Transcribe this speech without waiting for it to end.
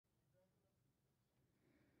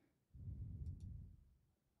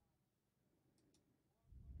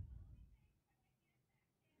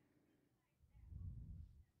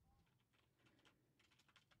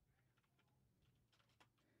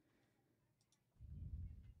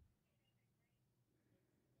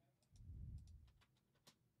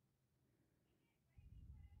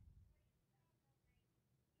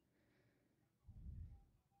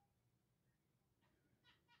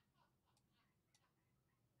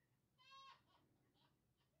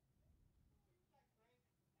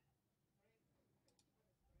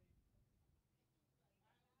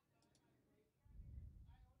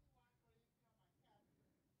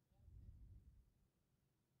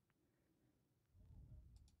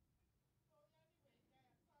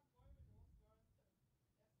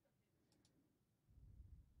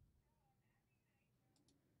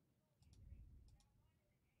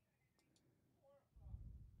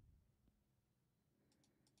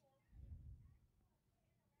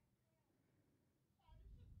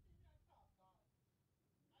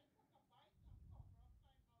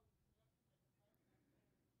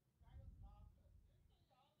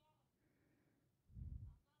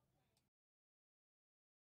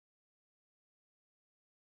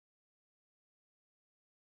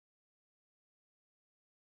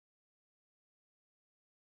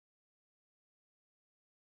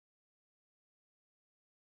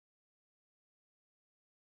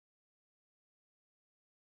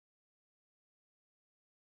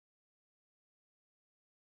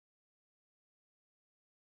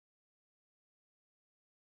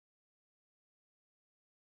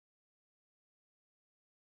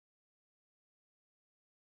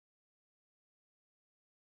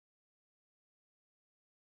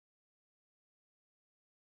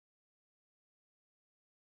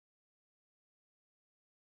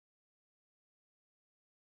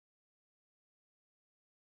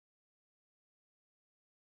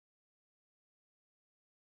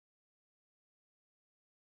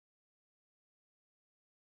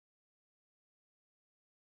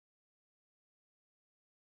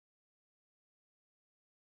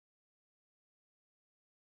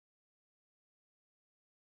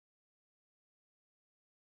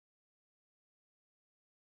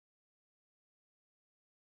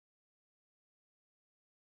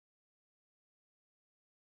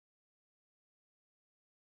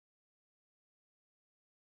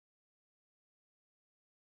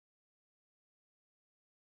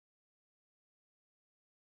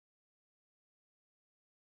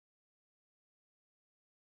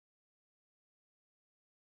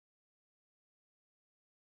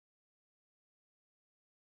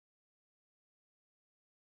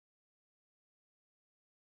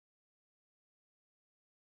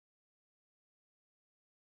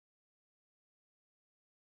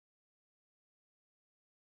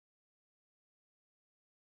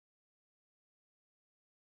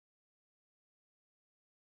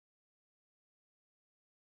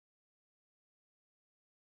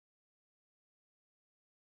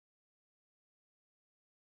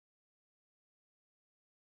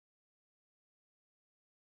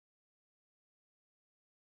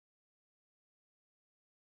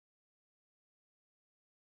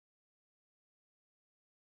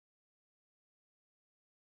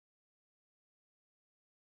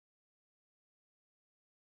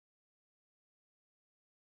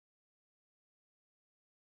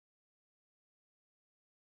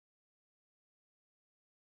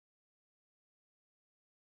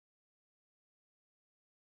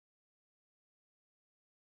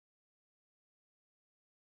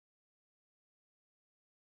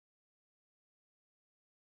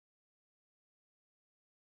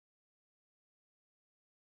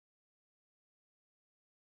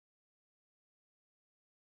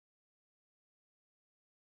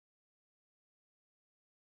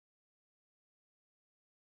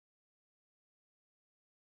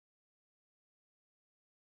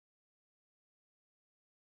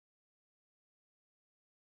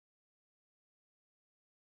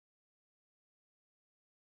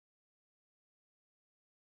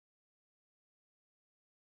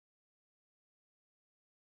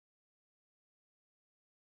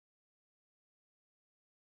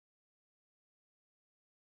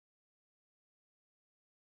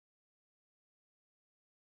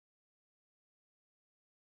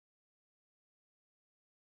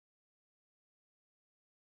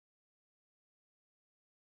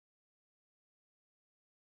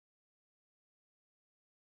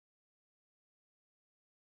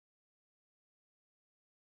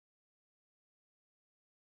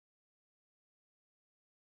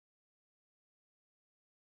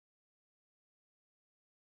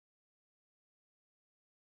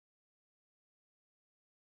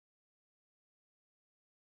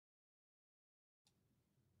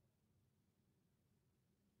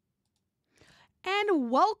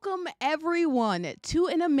And welcome everyone to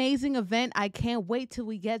an amazing event. I can't wait till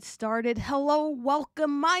we get started. Hello,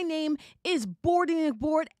 welcome. My name is Boarding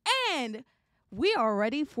Board, and we are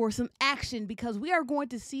ready for some action because we are going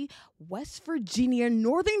to see West Virginia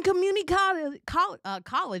Northern Community College.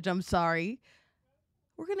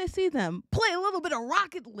 We're going to see them play a little bit of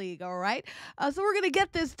Rocket League, all right? So we're going to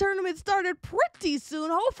get this tournament started pretty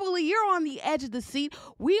soon. Hopefully, you're on the edge of the seat.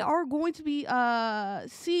 We are going to be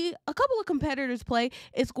see a couple of competitors play.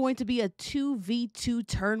 It's going to be a 2v2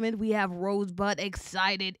 tournament. We have Rosebud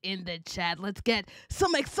excited in the chat. Let's get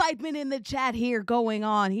some excitement in the chat here going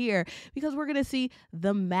on here because we're going to see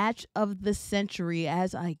the match of the century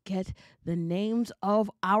as I get the names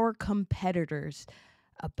of our competitors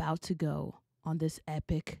about to go on this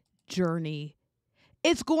epic journey.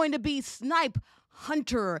 It's going to be Snipe,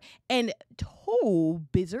 Hunter, and Toe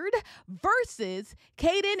Blizzard versus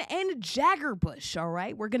Caden and Jaggerbush, all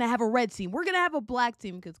right? We're going to have a red team. We're going to have a black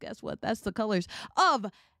team because guess what? That's the colors of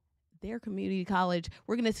their community college.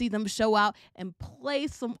 We're going to see them show out and play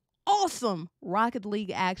some awesome Rocket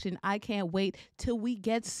League action. I can't wait till we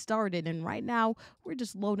get started. And right now, we're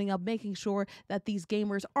just loading up, making sure that these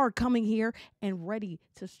gamers are coming here and ready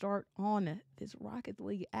to start on this Rocket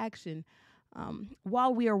League action.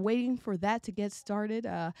 While we are waiting for that to get started,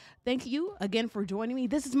 thank you again for joining me.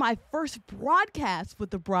 This is my first broadcast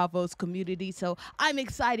with the Bravos community, so I'm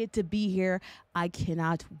excited to be here. I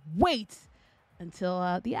cannot wait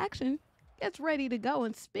until the action gets ready to go.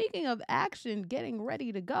 And speaking of action getting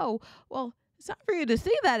ready to go, well, it's time for you to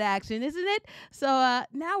see that action, isn't it? So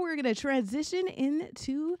now we're going to transition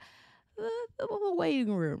into the little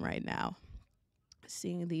waiting room right now.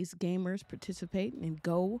 Seeing these gamers participate and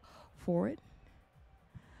go for it.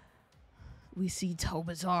 We see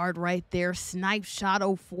Tobazard right there, Snipe Shot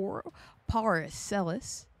 04,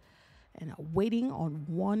 Paracelsus, and waiting on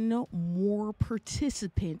one more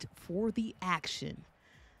participant for the action.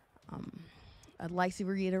 I'd like to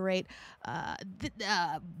reiterate,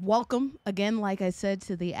 welcome again, like I said,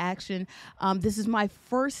 to the action. This is my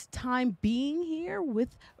first time being here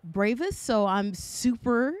with Bravus, so I'm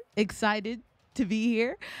super excited to be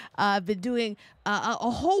here. I've been doing a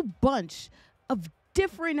whole bunch of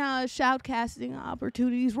different shoutcasting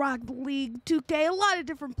opportunities, Rocket League, 2K, a lot of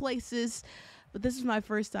different places, but this is my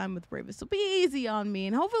first time with Bravus, so be easy on me,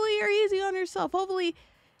 and hopefully you're easy on yourself. Hopefully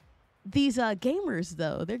these gamers,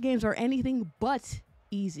 though, their games are anything but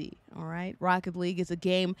easy, all right? Rocket League is a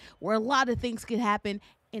game where a lot of things can happen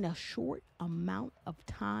in a short amount of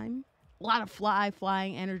time. A lot of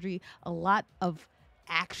flying energy, a lot of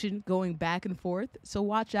action going back and forth, so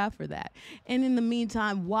watch out for that. And in the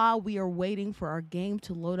meantime, while we are waiting for our game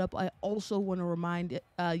to load up, I also want to remind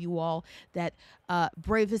you all that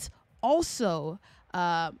Bravus also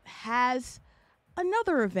has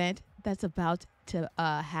another event that's about to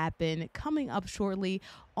happen coming up shortly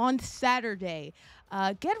on Saturday.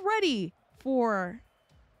 Get ready for,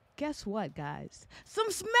 guess what, guys? Some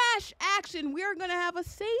Smash action. We are going to have a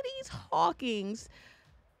Sadie's Hawkins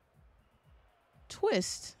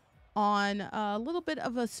twist on a little bit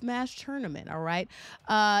of a Smash tournament, all right?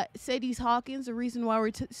 Sadie's Hawkins, the reason why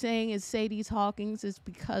we're saying is Sadie's Hawkins is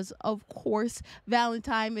because, of course,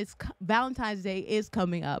 Valentine's Day is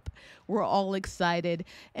coming up. We're all excited.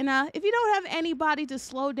 And if you don't have anybody to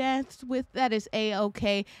slow dance with, that is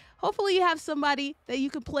A-okay. Hopefully you have somebody that you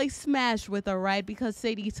can play Smash with, all right? Because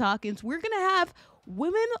Sadie's Hawkins, we're going to have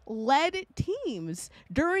women-led teams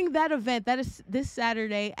during that event. That is this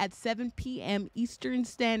Saturday at 7 p.m. Eastern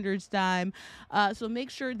Standard Time. So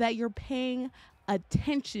make sure that you're paying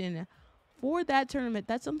attention for that tournament.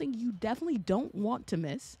 That's something you definitely don't want to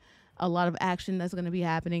miss. A lot of action that's going to be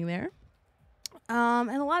happening there.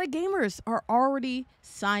 And a lot of gamers are already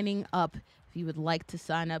signing up. If you would like to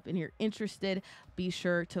sign up and you're interested, be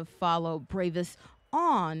sure to follow Bravus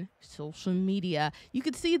on social media. You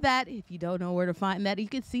can see that, if you don't know where to find that, you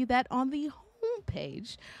can see that on the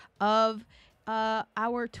homepage of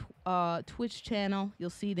our Twitch channel. You'll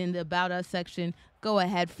see it in the About Us section. Go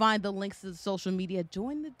ahead, find the links to the social media,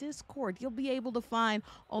 join the Discord. You'll be able to find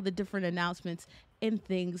all the different announcements and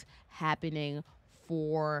things happening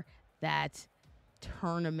for that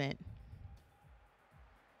tournament.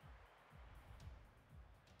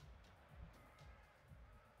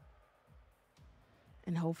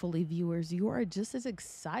 And hopefully, viewers, you are just as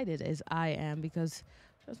excited as I am because,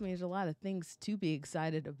 trust me, there's a lot of things to be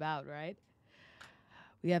excited about, right?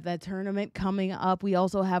 We have that tournament coming up. We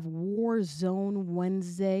also have Warzone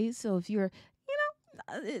Wednesday. So if you're,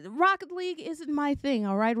 Rocket League isn't my thing,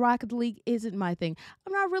 all right? Rocket League isn't my thing.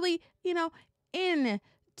 I'm not really, into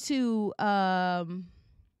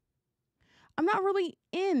I'm not really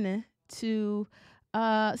into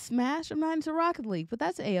Smash. I'm not into Rocket League, but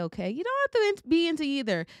that's a-okay. You don't have to be into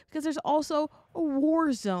either, because there's also a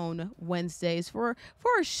Warzone Wednesdays for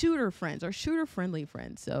our shooter friends, our shooter friendly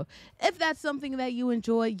friends. So if that's something that you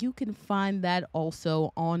enjoy, you can find that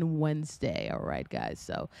also on Wednesday. All right, guys.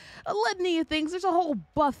 So a litany of things. There's a whole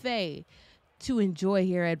buffet to enjoy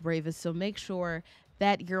here at Bravest. So make sure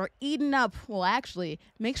that you're eating up. Well, actually,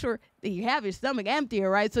 make sure that you have your stomach empty, all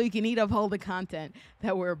right, so you can eat up all the content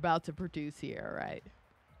that we're about to produce here, all right?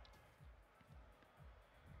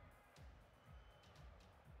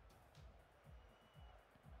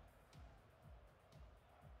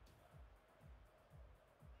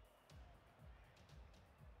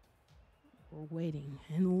 We're waiting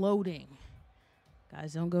and loading.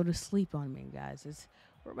 Guys, don't go to sleep on me, guys.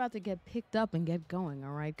 We're about to get picked up and get going,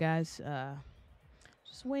 all right, guys?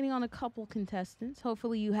 Just waiting on a couple contestants.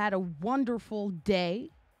 Hopefully you had a wonderful day.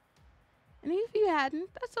 And if you hadn't,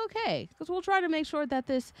 that's okay, because we'll try to make sure that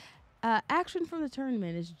this action from the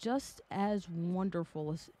tournament is just as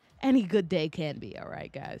wonderful as any good day can be, all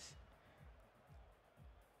right, guys?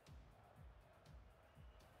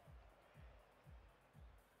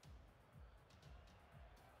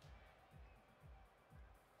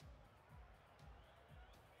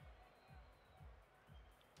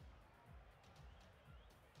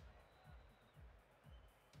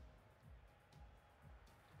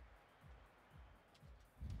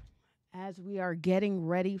 As we are getting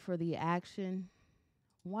ready for the action,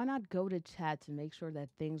 why not go to chat to make sure that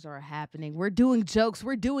things are happening? We're doing jokes.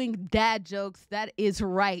 We're doing dad jokes. That is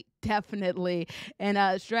right, definitely. And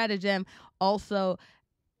Stratagem also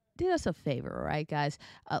did us a favor, all right, guys?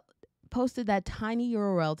 Posted that tiny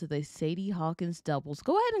URL to the Sadie Hawkins doubles.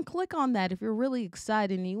 Go ahead and click on that if you're really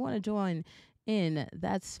excited and you want to join in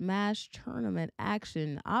that Smash tournament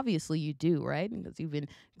action. Obviously, you do, right? Because you've been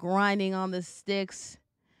grinding on the sticks,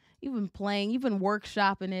 you've been playing, you've been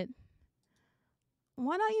workshopping it.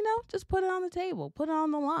 Why not, just put it on the table, put it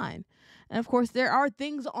on the line. And of course, there are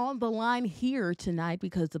things on the line here tonight,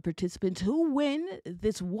 because the participants who win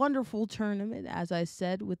this wonderful tournament, as I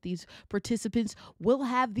said, with these participants, will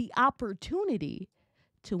have the opportunity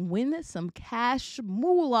to win some cash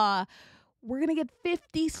moolah. We're going to get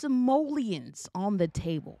 50 simoleons on the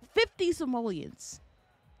table. 50 simoleons.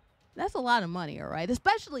 That's a lot of money, all right?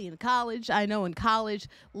 Especially in college. I know in college,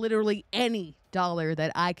 literally any dollar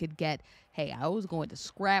that I could get, hey, I was going to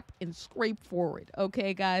scrap and scrape for it.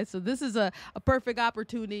 Okay, guys? So this is a perfect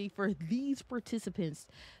opportunity for these participants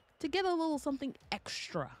to get a little something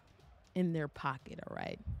extra in their pocket, all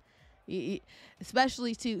right?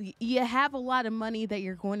 Especially you have a lot of money that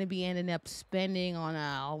you're going to be ending up spending on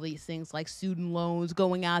all these things like student loans,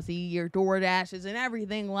 going out to your DoorDashes and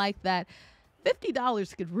everything like that.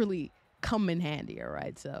 $50 could really come in handy, all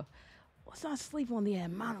right? So let's not sleep on the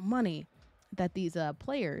amount of money that these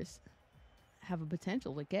players have a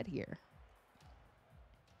potential to get here.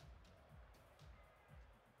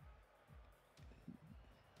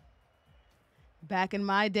 Back in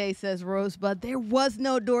my day, says Rosebud, there was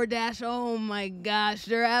no DoorDash. Oh my gosh,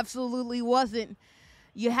 there absolutely wasn't.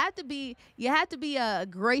 You had to be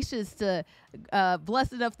gracious to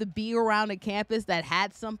blessed enough to be around a campus that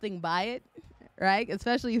had something by it, right?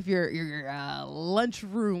 Especially if your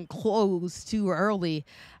lunchroom closed too early.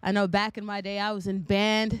 I know back in my day, I was in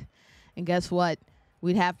band, and guess what?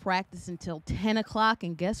 We'd have practice until 10 o'clock,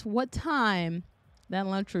 and guess what time that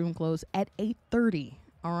lunchroom closed? At 8:30,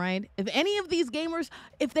 all right? If any of these gamers,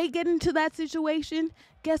 if they get into that situation,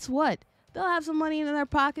 guess what? They'll have some money in their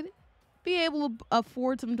pocket, be able to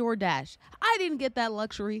afford some DoorDash. I didn't get that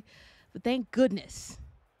luxury, but thank goodness.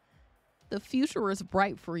 The future is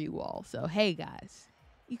bright for you all. So, hey, guys,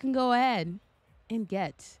 you can go ahead and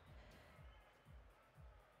get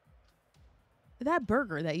that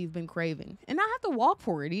burger that you've been craving and not have to walk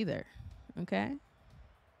for it either, okay?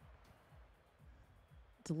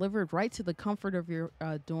 Delivered right to the comfort of your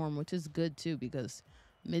dorm, which is good, too, because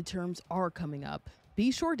midterms are coming up. Be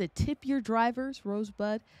sure to tip your drivers,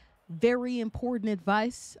 Rosebud. Very important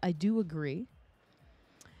advice. I do agree.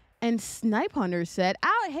 And Snipe Hunter said,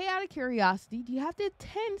 hey, out of curiosity, do you have to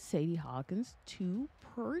attend Sadie Hawkins to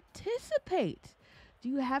participate? Do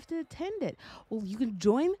you have to attend it? Well, you could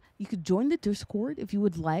join the Discord if you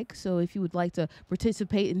would like. So if you would like to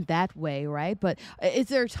participate in that way, right? But is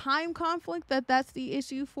there a time conflict that's the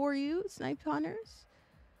issue for you, Snipe Hunters?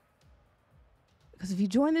 Because if you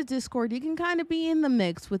join the Discord, you can kind of be in the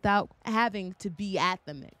mix without having to be at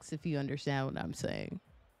the mix, if you understand what I'm saying.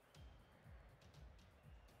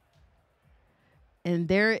 And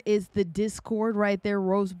there is the Discord right there,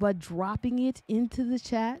 Rosebud dropping it into the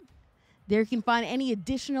chat. There you can find any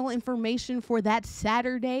additional information for that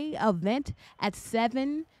Saturday event at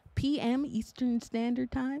 7 p.m. Eastern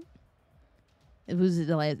Standard Time. It was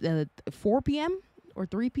like 4 p.m. or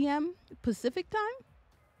 3 p.m. Pacific time.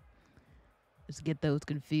 Just get those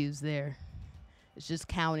confused there. It's just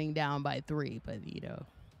counting down by 3, but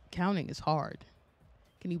counting is hard.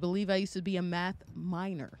 Can you believe I used to be a math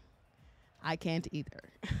minor? I can't either.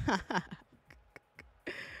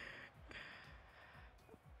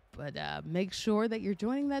 But make sure that you're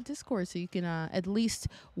joining that Discord so you can at least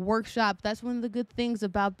workshop. That's one of the good things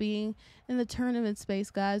about being in the tournament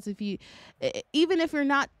space, guys. Even if you're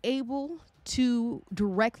not able to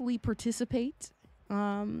directly participate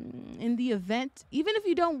in the event, even if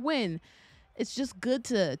you don't win, it's just good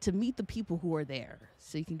to meet the people who are there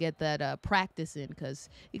so you can get that practice in, because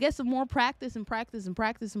you get some more practice and practice and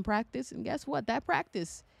practice and practice. And guess what? That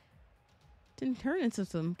practice didn't turn into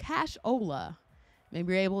some cashola.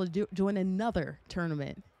 Maybe you're able to join another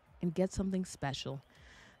tournament and get something special.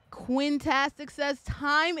 Quintastic says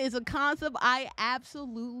time is a concept. I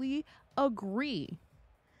absolutely agree.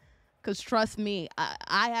 Because trust me,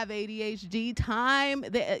 I have ADHD.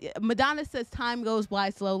 Madonna says time goes by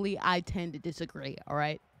slowly. I tend to disagree, all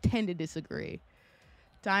right? Tend to disagree.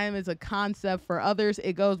 Time is a concept. For others,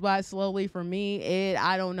 it goes by slowly. For me,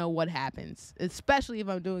 I don't know what happens, especially if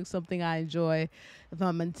I'm doing something I enjoy. If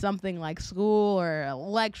I'm in something like school or a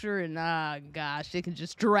lecture, and gosh, it can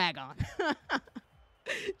just drag on.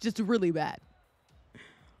 Just really bad.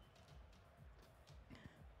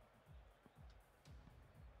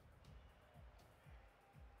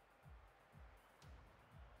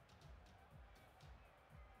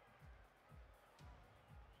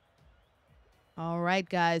 All right,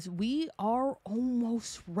 guys, we are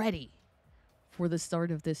almost ready for the start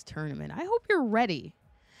of this tournament. I hope you're ready.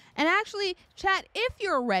 And actually, chat, if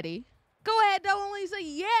you're ready, go ahead. Don't only say,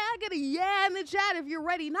 yeah, get a yeah in the chat if you're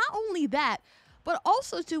ready. Not only that, but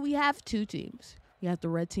also, too, we have 2 teams. We have the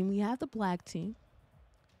red team. We have the black team.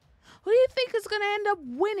 Who do you think is going to end up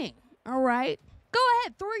winning? All right? Go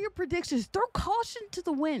ahead. Throw your predictions. Throw caution to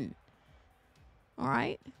the wind. All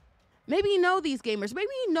right? Maybe you know these gamers. Maybe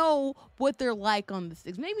you know what they're like on the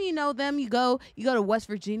sticks. Maybe you know them. You go to West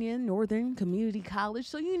Virginia Northern Community College,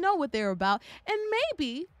 so you know what they're about. And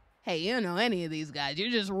maybe, hey, you don't know any of these guys. You're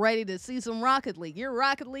just ready to see some Rocket League. You're a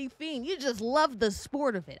Rocket League fiend. You just love the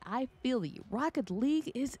sport of it. I feel you. Rocket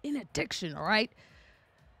League is an addiction, all right?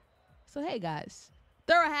 So, hey, guys,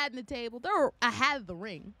 throw a hat in the table. Throw a hat in the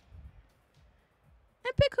ring.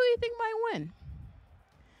 And pick who you think might win.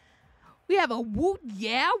 We have a woot,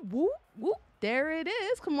 yeah, woot, woot. There it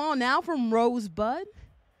is. Come on now from Rosebud.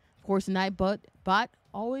 Of course, Nightbot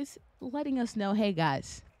always letting us know, hey,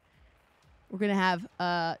 guys, we're going to have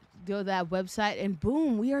go to that website, and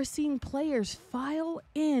boom, we are seeing players file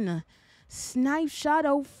in. Snipe Shot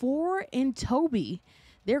 04 and Toby.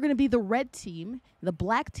 They're going to be the red team. The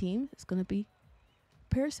black team is going to be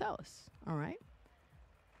Paracelsus. All right.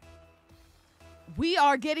 We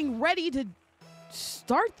are getting ready to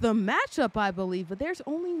start the matchup, I believe, but there's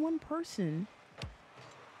only one person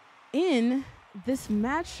in this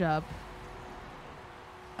matchup.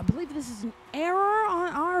 I believe this is an error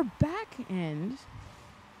on our back end.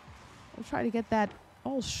 We'll try to get that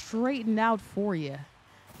all straightened out for you.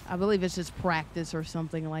 I believe it's just practice or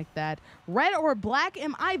something like that. Red or black?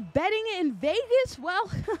 Am I betting in Vegas?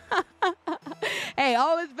 Well, hey,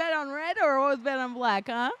 always bet on red or always bet on black,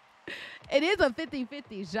 huh? It is a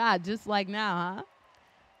 50-50 shot, just like now, huh?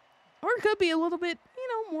 Or it could be a little bit,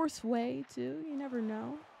 more sway, too. You never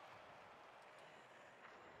know.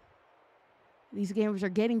 These gamers are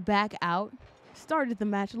getting back out. Started the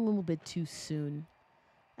match a little bit too soon.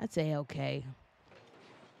 I'd say okay.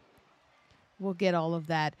 We'll get all of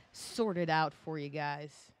that sorted out for you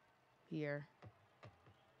guys here.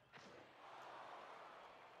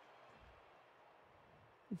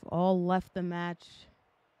 We've all left the match.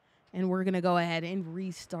 And we're going to go ahead and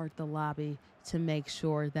restart the lobby to make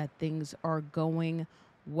sure that things are going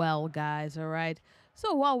well, guys. All right.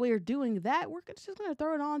 So while we're doing that, we're just going to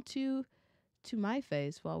throw it on to my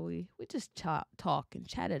face while we just talk and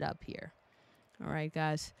chat it up here. All right,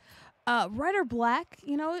 guys. Red or black,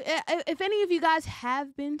 if any of you guys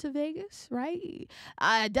have been to Vegas, right?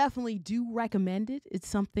 I definitely do recommend it. It's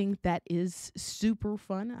something that is super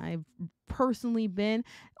fun. I've personally been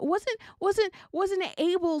wasn't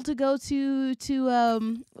able to go to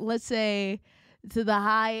let's say to the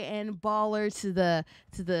high end baller, to the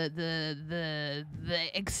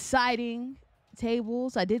exciting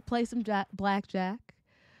tables. I did play some blackjack.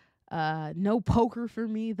 No poker for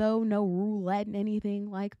me though, no roulette and anything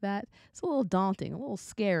like that. It's a little daunting, a little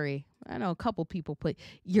scary. I know a couple people put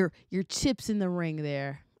your chips in the ring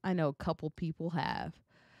there. I know a couple people have.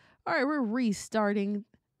 All right, we're restarting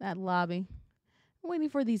that lobby. I'm waiting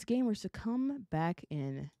for these gamers to come back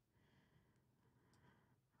in.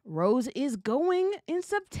 Rose is going in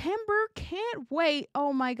September. Can't wait.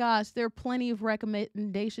 Oh my gosh, there are plenty of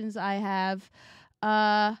recommendations I have.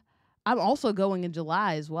 I'm also going in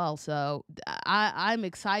July as well, so I'm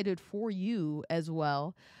excited for you as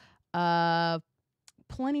well.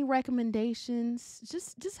 Plenty recommendations.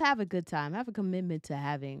 Just have a good time. Have a commitment to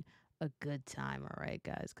having a good time, all right,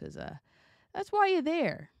 guys? Because that's why you're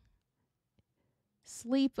there.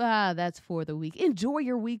 Sleep, that's for the week. Enjoy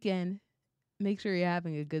your weekend. Make sure you're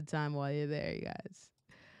having a good time while you're there, you guys.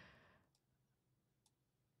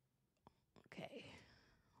 Okay.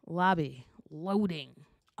 Lobby loading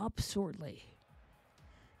up shortly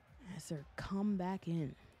as they come back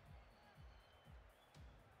in.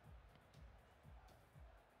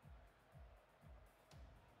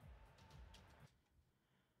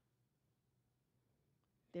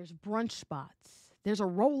 There's brunch spots. There's a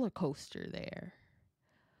roller coaster there.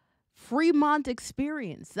 Fremont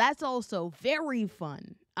Experience. That's also very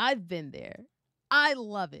fun. I've been there. I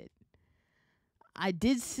love it. I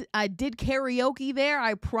did karaoke there.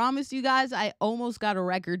 I promise you guys, I almost got a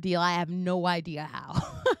record deal. I have no idea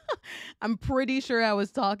how. I'm pretty sure I was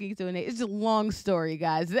talking to it's a long story,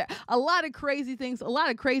 guys. There a lot of crazy things, a lot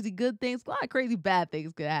of crazy good things, a lot of crazy bad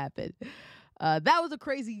things could happen. That was a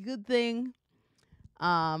crazy good thing.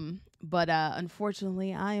 But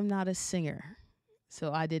unfortunately, I am not a singer.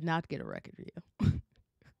 So I did not get a record deal.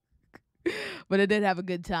 But I did have a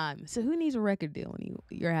good time. So who needs a record deal when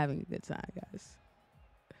you're having a good time, guys?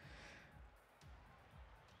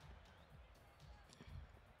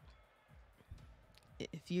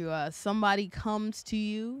 If you somebody comes to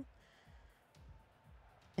you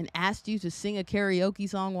and asks you to sing a karaoke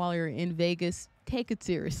song while you're in Vegas, take it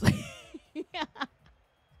seriously.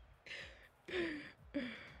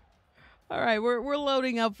 All right, we're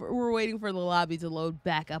loading up. We're waiting for the lobby to load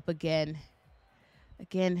back up again.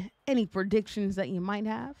 Again, any predictions that you might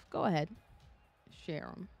have, go ahead.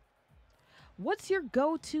 Share them. What's your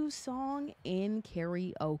go-to song in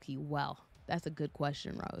karaoke? Well, that's a good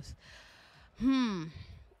question, Rose.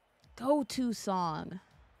 Go-to song.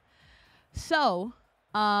 So,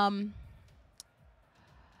 it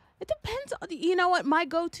depends. You know what? My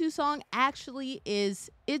go-to song actually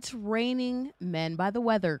is It's Raining Men by the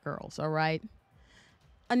Weather Girls, all right?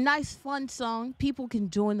 A nice, fun song. People can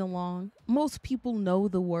join along. Most people know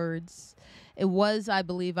the words. It was I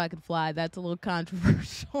Believe I Could Fly. That's a little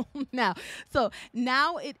controversial now. So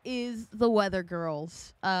now it is the Weather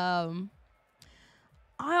Girls. I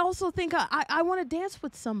also think I Want to Dance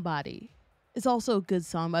with Somebody. It's also a good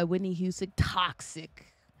song by Whitney Houston. Toxic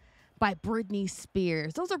by Britney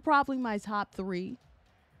Spears. Those are probably my top 3.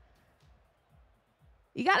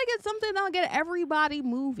 You got to get something that'll get everybody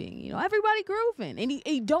moving, everybody grooving. And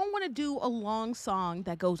you don't want to do a long song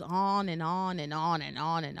that goes on and on and on and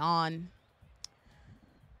on and on.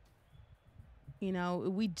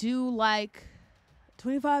 We do like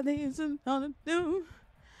 25 things on the new.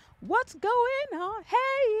 What's going on?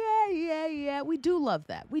 Hey, yeah. We do love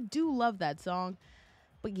that. We do love that song.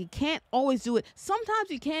 But you can't always do it. Sometimes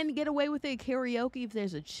you can get away with it at karaoke if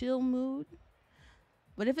there's a chill mood.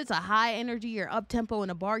 But if it's a high energy or up tempo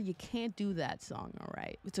in a bar, you can't do that song, all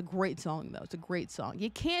right? It's a great song, though. It's a great song.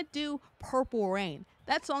 You can't do Purple Rain.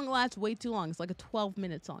 That song lasts way too long. It's like a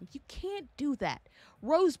 12-minute song. You can't do that.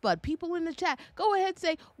 Rosebud, people in the chat, go ahead and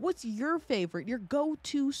say, what's your favorite, your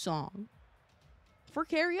go-to song for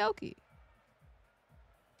karaoke?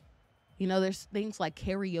 There's things like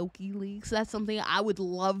karaoke leagues. That's something I would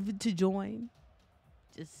love to join.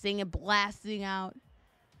 Just singing, blasting out.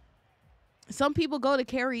 Some people go to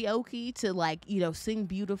karaoke to sing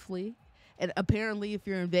beautifully. And apparently if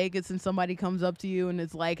you're in Vegas and somebody comes up to you and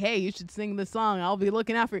it's like, hey, you should sing the song, I'll be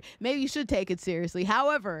looking out for you. Maybe you should take it seriously.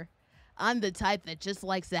 However, I'm the type that just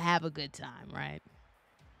likes to have a good time, right?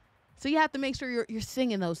 So you have to make sure you're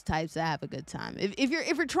singing those types to have a good time. If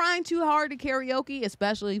you're trying too hard to karaoke,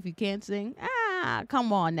 especially if you can't sing,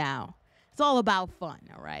 come on now. It's all about fun,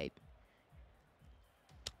 all right?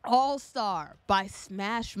 All Star by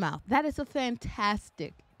Smash Mouth. That is a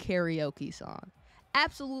fantastic karaoke song.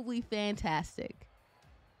 Absolutely fantastic.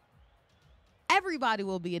 Everybody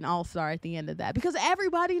will be an all-star at the end of that because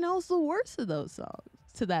everybody knows the words of those songs,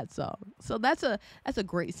 to that song. So that's a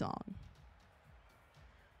great song.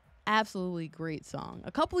 Absolutely great song.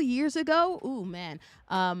 A couple of years ago, ooh man,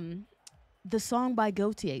 the song by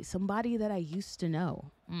Gautier, Somebody That I Used to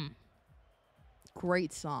Know.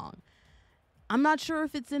 Great song. I'm not sure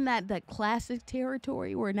if it's in that classic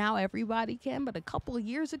territory where now everybody can, but a couple of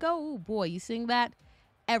years ago, oh boy, you sing that,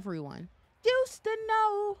 everyone used to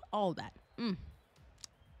know all that.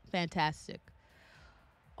 Fantastic.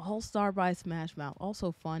 All Star by Smash Mouth,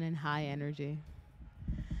 also fun and high energy.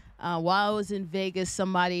 While I was in Vegas,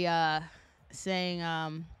 somebody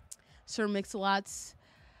saying Sir Mix-a-Lot's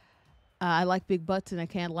I like big butts and I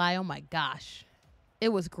can't lie. Oh my gosh. It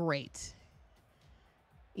was great.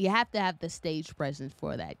 You have to have the stage presence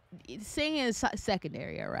for that. Singing is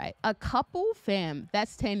secondary, all right? A couple, fam,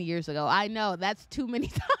 that's 10 years ago. I know, that's too many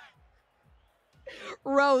times.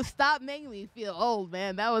 Rose, stop making me feel old,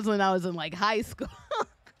 man. That was when I was in like high school.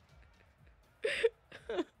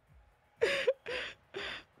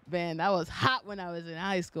 Man, that was hot when I was in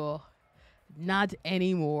high school. Not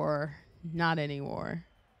anymore. Not anymore.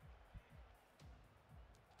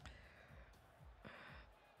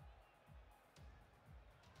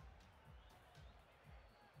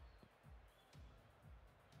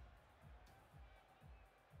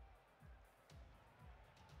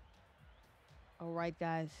 All right,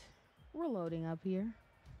 guys. We're loading up here.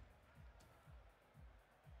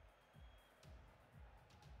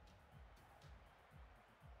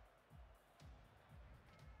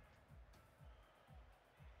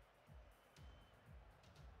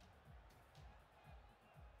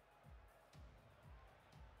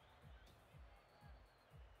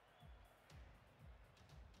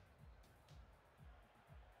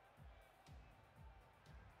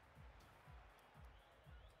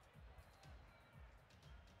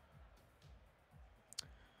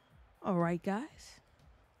 All right, guys.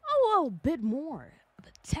 A little bit more of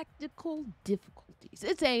the technical difficulties.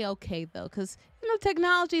 It's a-okay, though, because,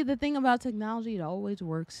 technology, the thing about technology, it always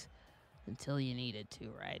works until you need it to,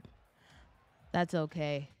 right? That's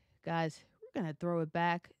okay. Guys, we're going to throw it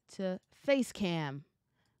back to face cam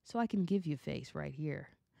so I can give you face right here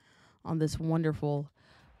on this wonderful,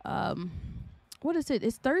 what is it?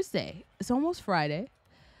 It's Thursday. It's almost Friday.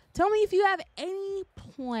 Tell me if you have any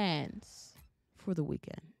plans for the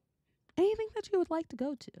weekend. Anything that you would like to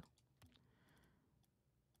go to.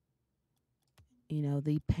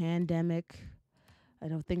 The pandemic, I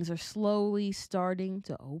know things are slowly starting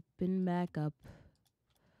to open back up.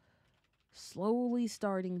 Slowly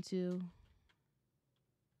starting to.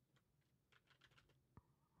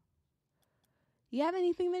 You have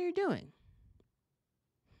anything that you're doing?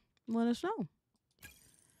 Let us know.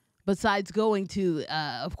 Besides going to,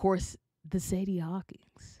 of course, the Sadie Hawkins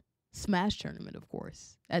Smash tournament, of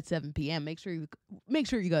course, at 7 p.m. Make sure you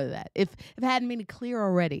go to that. If I hadn't made it clear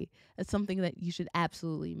already, that's something that you should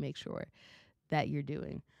absolutely make sure that you're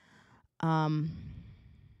doing. All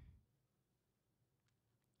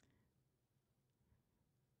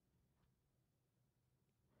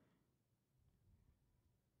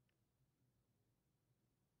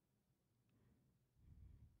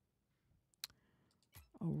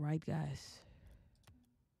right, guys.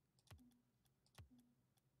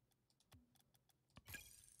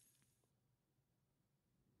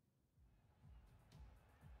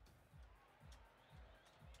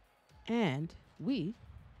 And we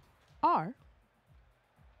are.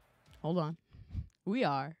 Hold on. We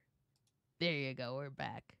are. There you go. We're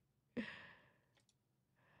back.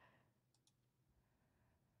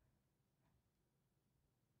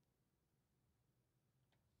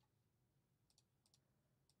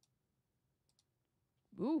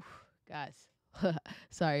 Oof, guys.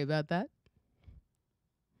 Sorry about that.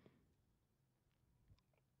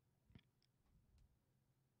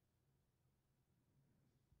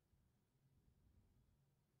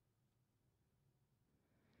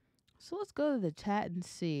 So let's go to the chat and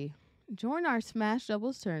see. Join our Smash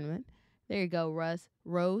Doubles tournament. There you go, Russ.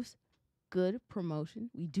 Rose. Good promotion.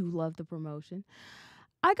 We do love the promotion.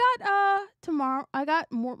 I got tomorrow. I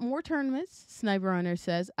got more tournaments. Sniper Runner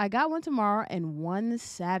says I got one tomorrow and one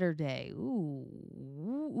Saturday.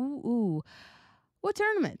 Ooh. What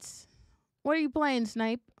tournaments? What are you playing,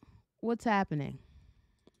 Snipe? What's happening?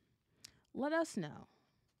 Let us know.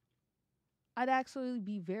 I'd actually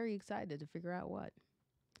be very excited to figure out what.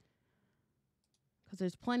 Because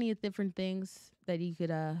there's plenty of different things that you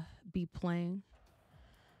could be playing.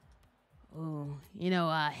 Oh,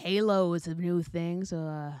 Halo is a new thing,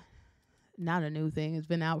 so not a new thing. It's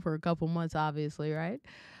been out for a couple months, obviously, right?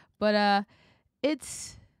 But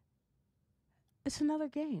it's another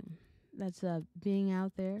game that's being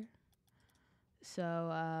out there.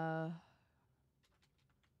 So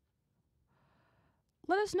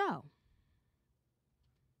let us know.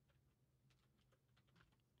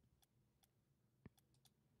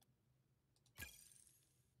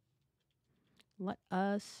 Let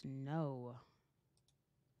us know.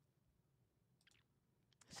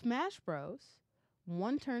 Smash Bros,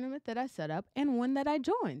 one tournament that I set up, and one that I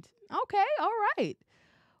joined. Okay, all right.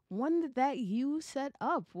 One that you set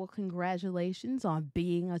up. Well, congratulations on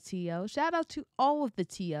being a TO. Shout out to all of the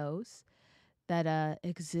TOs that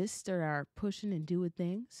exist or are pushing and doing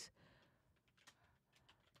things.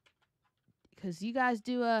 Because you guys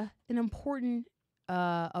do an important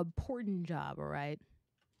job, all right?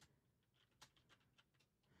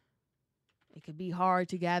 It could be hard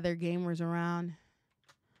to gather gamers around,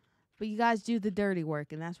 but you guys do the dirty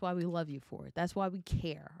work, and that's why we love you for it. That's why we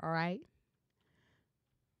care, all right?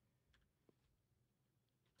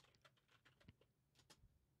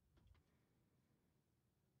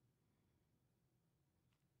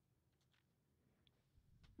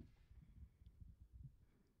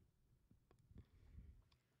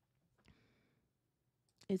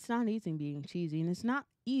 It's not easy being cheesy, and it's not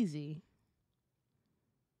easy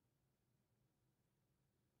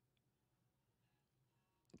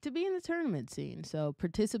to be in the tournament scene. So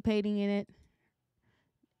participating in it,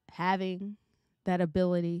 having that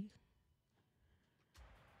ability,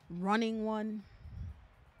 running one,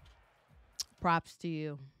 props to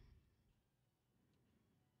you.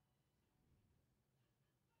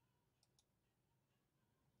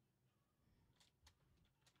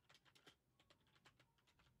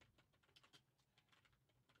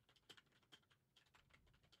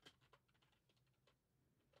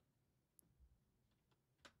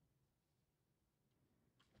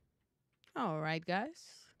 All right,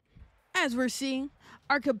 guys. As we're seeing,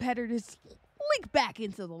 our competitors leak back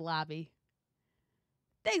into the lobby.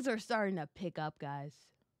 Things are starting to pick up, guys.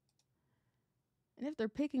 And if they're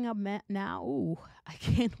picking up now, ooh, I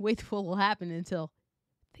can't wait for what will happen until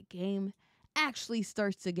the game actually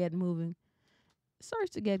starts to get moving.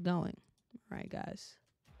 Starts to get going. All right, guys.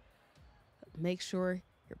 Make sure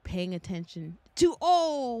you're paying attention to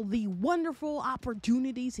all the wonderful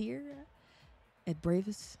opportunities here at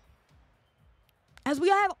Bravous. As we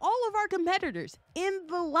have all of our competitors in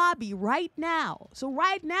the lobby right now. So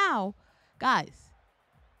right now, guys,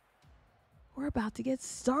 we're about to get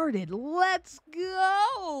started. Let's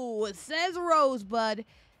go, says Rosebud.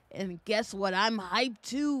 And guess what? I'm hyped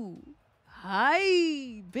too.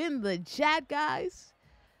 Hype in the chat, guys.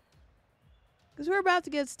 Because we're about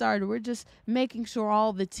to get started. We're just making sure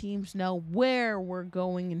all the teams know where we're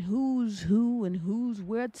going and who's who and who's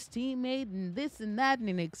what's teammate and this and that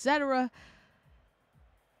and etc.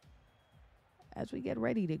 as we get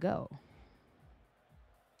ready to go.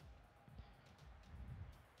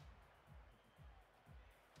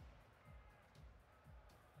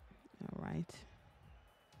 All right.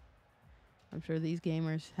 I'm sure these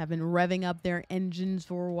gamers have been revving up their engines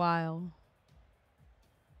for a while.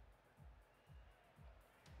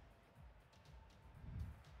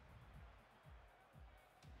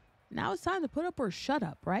 Now it's time to put up or shut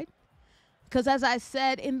up, right? Because as I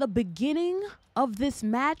said in the beginning of this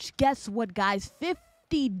match, guess what, guys?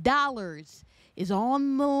 $50 is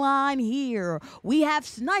on the line here. We have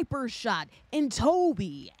Sniper Shot and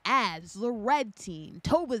Toby as the red team,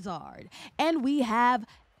 Tobizard. And we have,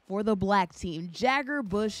 for the black team, Jagger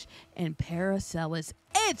Bush and Paracelsus.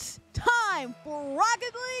 It's time for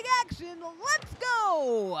Rocket League action. Let's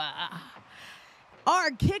go. Our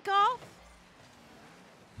kickoff.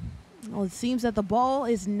 Well, it seems that the ball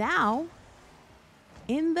is now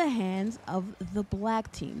in the hands of the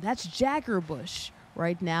black team. That's Jaggerbush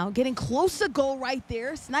right now, getting close to goal right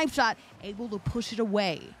there. Snipe Shot able to push it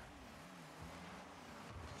away.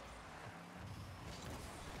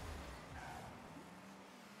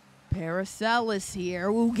 Paracelsus here,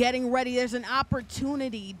 ooh, getting ready. There's an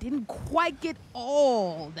opportunity. Didn't quite get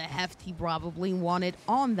all the heft he probably wanted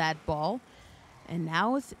on that ball. And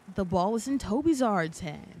now the ball is in Tobizard's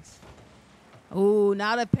hands. Ooh,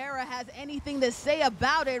 now that Para has anything to say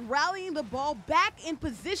about it. Rallying the ball back in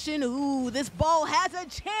position. Ooh, this ball has a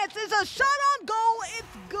chance. There's a shot on goal.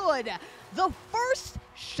 It's good. The first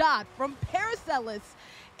shot from Paracelsus.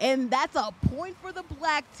 And that's a point for the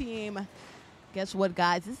black team. Guess what,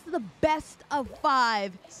 guys? This is the best of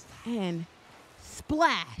 5. And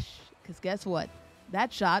splash. Because guess what?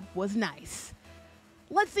 That shot was nice.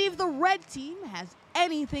 Let's see if the red team has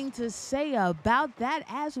anything to say about that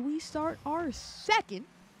as we start our second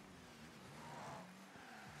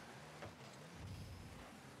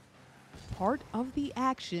part of the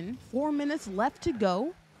action. 4 minutes left to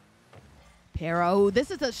go. Pero,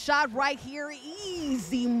 this is a shot right here.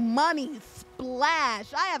 Easy money.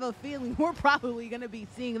 Splash. I have a feeling we're probably going to be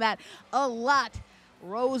seeing that a lot.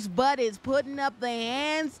 Rosebud is putting up the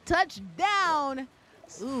hands. Touchdown.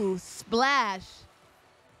 Ooh, splash.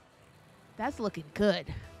 That's looking good.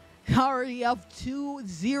 Already up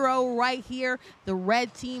 2-0 right here. The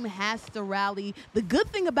red team has to rally. The good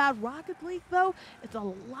thing about Rocket League, though, is a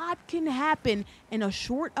lot can happen in a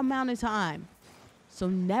short amount of time. So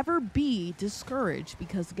never be discouraged,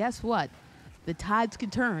 because guess what? The tides can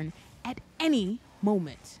turn at any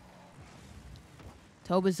moment.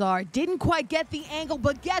 Tobizar didn't quite get the angle,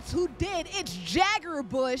 but guess who did? It's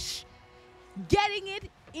Jaggerbush getting it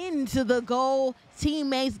into the goal.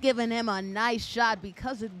 Teammates giving him a nice shot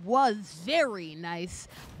because it was very nice.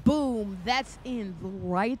 Boom, that's in the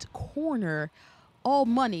right corner. All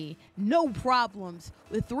money, no problems.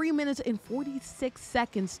 With 3 minutes and 46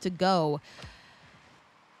 seconds to go.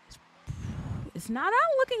 It's not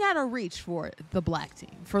looking at a reach for the black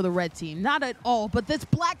team, for the red team. Not at all, but this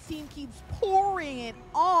black team keeps pouring it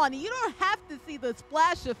on. You don't have to see the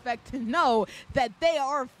splash effect to know that they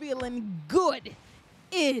are feeling good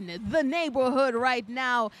in the neighborhood right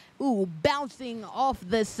now. Ooh, bouncing off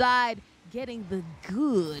the side, getting the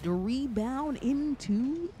good rebound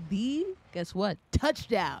into the, guess what,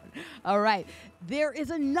 touchdown. All right, there is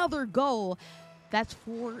another goal. That's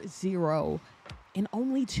 4-0 in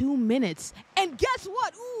only 2 minutes. And guess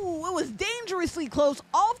what? Ooh, it was dangerously close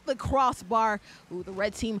off the crossbar. Ooh, the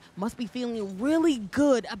red team must be feeling really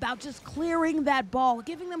good about just clearing that ball,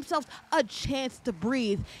 giving themselves a chance to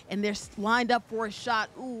breathe. And they're lined up for a shot.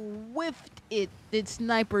 Ooh, whiffed it. It's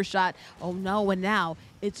sniper shot. Oh no, and now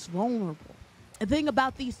it's vulnerable. The thing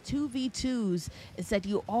about these 2v2s is that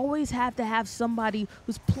you always have to have somebody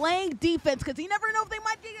who's playing defense, because you never know if they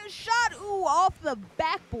might get a shot. Ooh, off the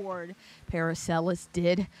backboard. Paracelsus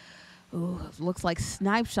did. Ooh, looks like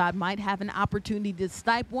Snipe Shot might have an opportunity to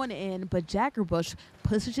snipe one in, but Jaggerbush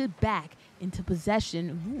pushes it back into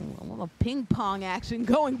possession. Ooh, a little ping pong action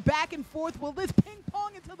going back and forth. Will this ping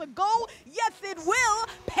pong into the goal? Yes, it will.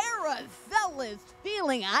 Paracelsus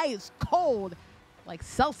feeling ice cold. Like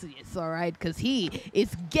Celsius, all right, because he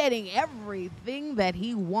is getting everything that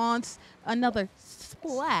he wants. Another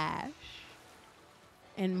splash.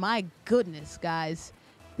 And my goodness, guys,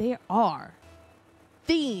 there are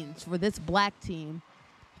fiends for this black team.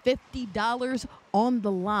 $50 on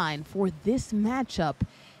the line for this matchup.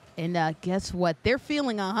 And guess what? They're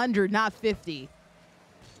feeling 100, not 50.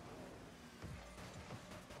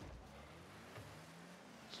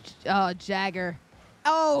 Oh, Jagger.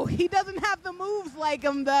 Oh, he doesn't have the moves like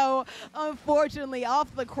him, though. Unfortunately,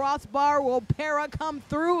 off the crossbar, will Para come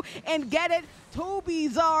through and get it?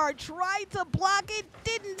 Tobizar tried to block it,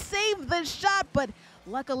 didn't save the shot, but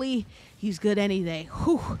luckily, he's good any day.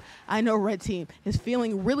 Whew. I know Red Team is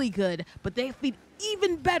feeling really good, but they feel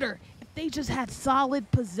even better if they just had solid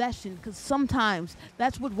possession, because sometimes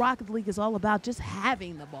that's what Rocket League is all about, just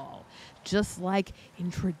having the ball, just like in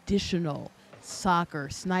traditional soccer.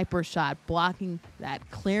 Sniper shot, blocking that,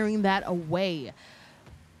 clearing that away.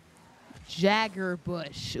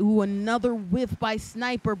 Jaggerbush. Ooh, another whiff by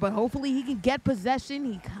Sniper, but hopefully he can get possession.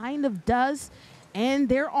 He kind of does. And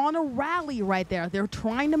they're on a rally right there. They're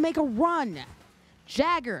trying to make a run.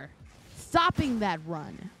 Jagger stopping that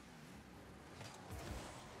run.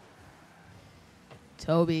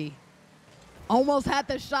 Toby almost had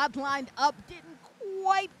the shot lined up. Didn't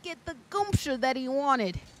quite get the gumption that he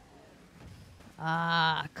wanted.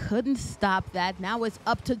 Couldn't stop that. Now it's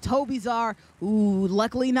up to Tobizar. Ooh,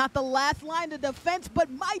 luckily not the last line of defense, but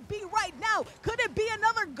might be right now. Could it be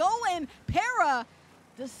another goal? And Para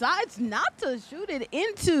decides not to shoot it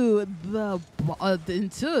into the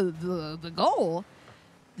goal.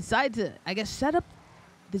 Decides to, I guess, set up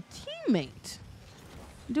the teammate.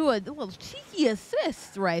 Do a little cheeky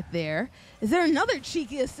assist right there. Is there another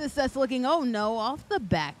cheeky assist that's looking, oh no, off the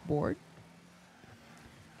backboard?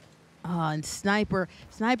 And Sniper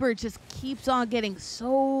just keeps on getting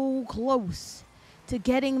so close to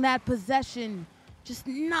getting that possession. Just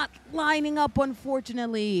not lining up,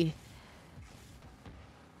 unfortunately.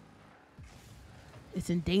 It's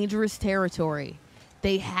in dangerous territory.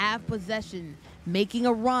 They have possession, making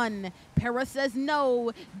a run. Para says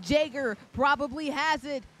no. Jagger probably has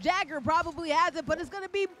it. But it's going to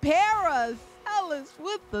be Paracelsus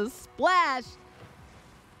with the splash.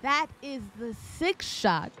 That is the 6th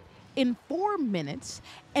shot in 4 minutes,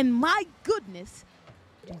 and my goodness,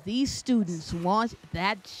 do these students want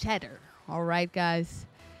that cheddar. All right, guys,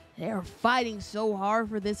 they're fighting so hard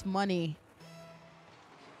for this money,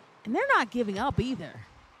 and they're not giving up either.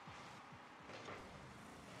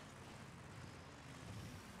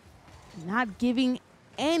 Not giving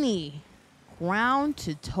any ground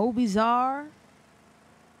to Tobizar,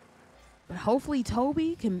 but hopefully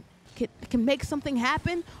Toby can make something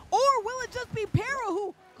happen, or will it just be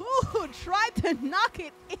Para who tried to knock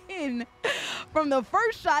it in from the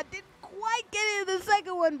first shot, didn't quite quite get into the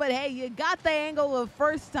second one, but hey, you got the angle the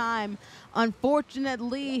first time.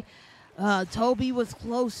 Unfortunately, Toby was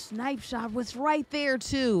close. Snipe Shot was right there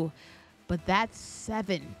too. But that's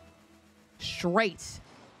 7 straight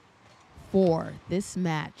for this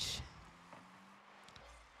match.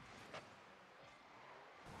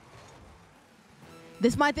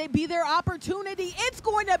 This might be their opportunity. It's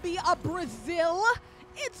going to be a Brazil.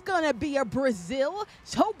 It's going to be a Brazil.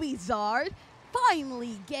 Toby Zard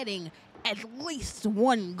finally getting at least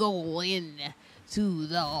 1 goal in to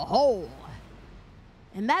the hole.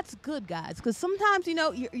 And that's good, guys, because sometimes, you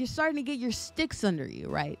know, you're starting to get your sticks under you,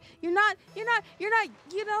 right? You're not, you know,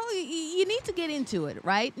 you need to get into it,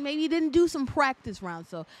 right? Maybe you didn't do some practice rounds.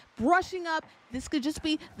 So brushing up, this could just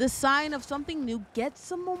be the sign of something new. Get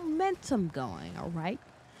some momentum going, all right?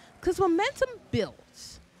 Because momentum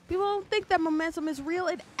builds. People don't think that momentum is real.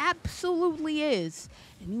 It absolutely is.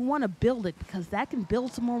 And you want to build it because that can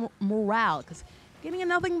build some more morale. Because getting a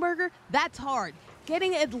nothing burger, that's hard.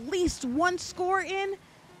 Getting at least 1 score in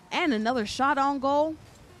and another shot on goal,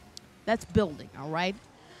 that's building, all right?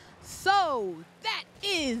 So that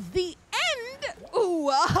is the end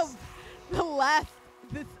of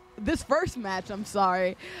this first match, I'm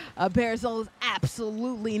sorry. Parasol is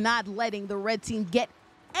absolutely not letting the red team get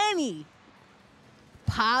any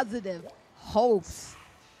positive hopes.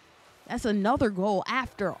 That's another goal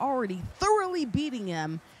after already thoroughly beating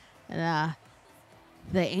him. And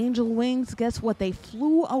the Angel Wings, guess what? They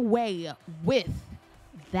flew away with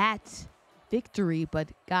that victory. But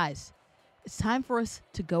guys, it's time for us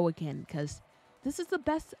to go again because this is the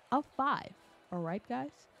best of 5. All right, guys?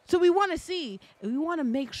 So we want to see, and we want to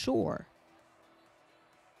make sure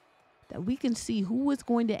that we can see who is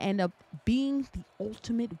going to end up being the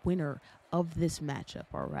ultimate winner of this matchup,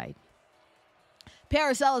 all right?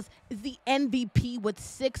 Paracelsus is the MVP with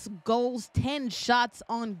 6 goals, 10 shots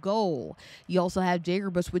on goal. You also have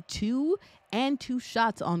Jagerbush with 2 and 2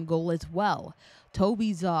 shots on goal as well.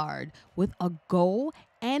 Toby Zard with a goal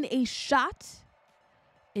and a shot.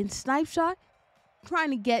 In Snipe Shot,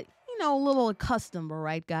 trying to get, you know, a little accustomed, all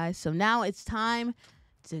right, guys? So now it's time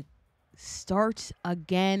to start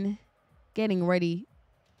again, getting ready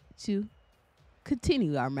to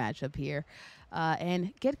continue our matchup here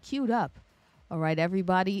and get queued up. All right,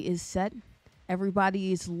 everybody is set.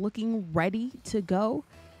 Everybody is looking ready to go.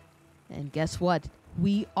 And guess what?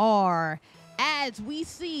 We are, as we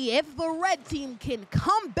see if the red team can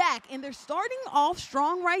come back. And they're starting off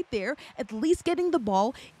strong right there, at least getting the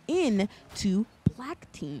ball into black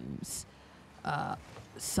team's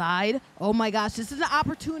side. Oh my gosh, this is an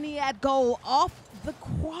opportunity at goal off the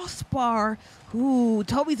crossbar. Ooh,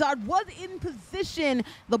 Toby Zard was in position.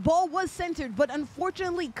 The ball was centered, but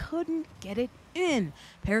unfortunately couldn't get it in.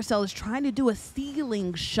 Paracel is trying to do a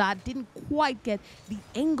ceiling shot. Didn't quite get the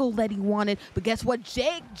angle that he wanted. But guess what?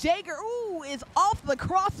 Jager, ooh, is off the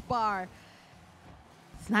crossbar.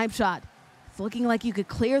 Snipe Shot. It's looking like you could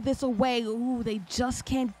clear this away. Ooh, they just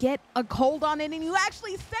can't get a hold on it. And you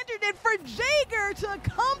actually centered it for Jager to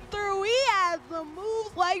come through. He has the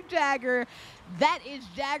moves like Jagger. That is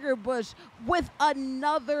Jagerbush with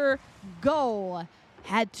another goal.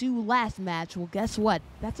 Had 2 last match. Well, guess what?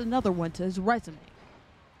 That's another one to his resume.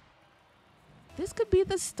 This could be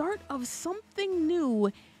the start of something new.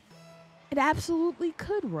 It absolutely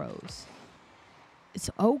could, Rose. It's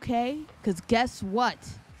okay, because guess what?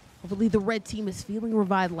 Hopefully the red team is feeling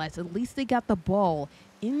revitalized. At least they got the ball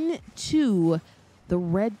into the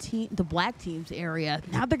red team, the black team's area.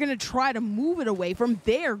 Now they're going to try to move it away from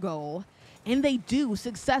their goal. And they do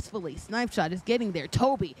successfully. Snipe Shot is getting there.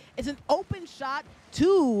 Toby, it's an open shot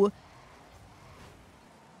to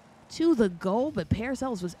the goal, but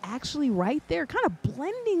Paracelsus was actually right there, kind of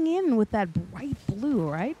blending in with that bright blue,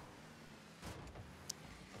 right?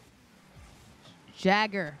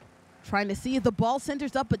 Jagger trying to see if the ball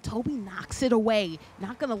centers up, but Toby knocks it away.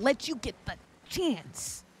 Not going to let you get the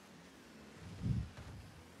chance.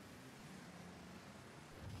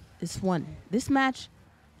 This match,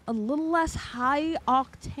 a little less high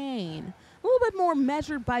octane, a little bit more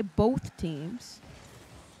measured by both teams.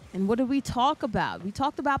 And what did we talk about? We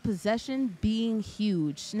talked about possession being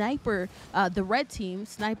huge. Sniper, the red team,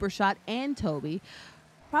 Sniper Shot and Toby,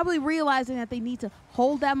 probably realizing that they need to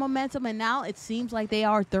hold that momentum, and now it seems like they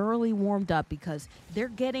are thoroughly warmed up because they're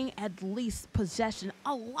getting at least possession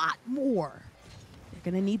a lot more. They're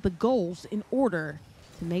going to need the goals in order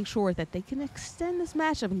to make sure that they can extend this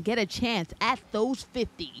matchup and get a chance at those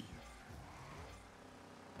 50.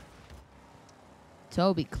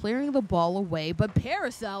 Toby clearing the ball away, but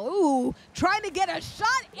Paracel, ooh, trying to get a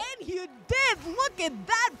shot, and you did. Look at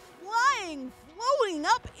that flying floating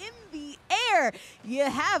up in the air. You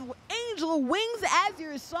have angel wings as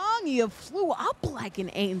your song. You flew up like an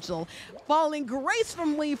angel, falling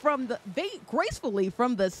gracefully from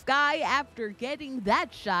the sky after getting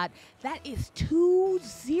that shot. That is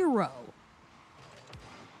 2-0.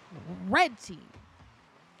 Red team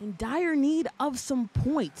in dire need of some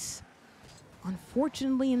points.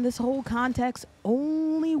 Unfortunately, in this whole context,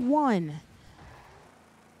 only one.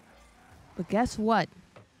 But guess what?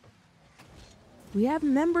 We have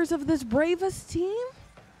members of this bravest team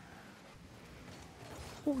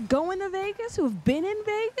who are going to Vegas, who have been in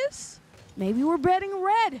Vegas. Maybe we're betting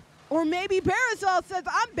red. Or maybe Parasol says,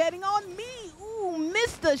 I'm betting on me. Ooh,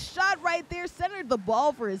 missed the shot right there. Centered the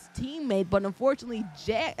ball for his teammate, but unfortunately,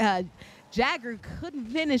 Jagger couldn't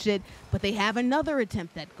finish it. But they have another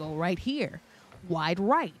attempt at goal right here. Wide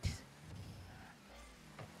right.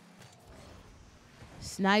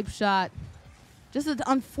 Snipe shot. Just has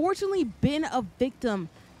unfortunately been a victim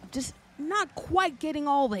of just not quite getting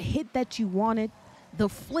all the hit that you wanted. The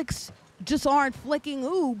flicks just aren't flicking.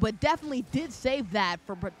 Ooh, but definitely did save that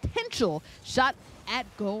for potential shot at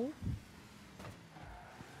goal.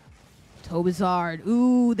 Tobizard.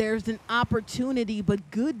 Ooh, there's an opportunity,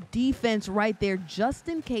 but good defense right there just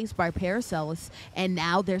in case by Paracelsus. And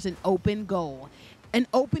now there's an open goal. An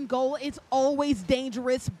open goal is always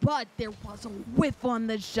dangerous, but there was a whiff on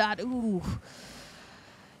the shot. Ooh.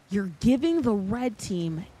 You're giving the red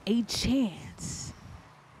team a chance.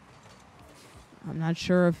 I'm not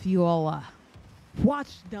sure if you all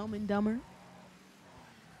watched Dumb and Dumber,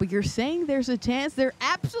 but you're saying there's a chance. There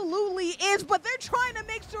absolutely is, but they're trying to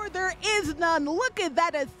make sure there is none. Look at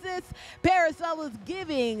that assist. Paracelsus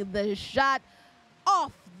giving the shot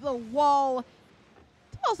off the wall,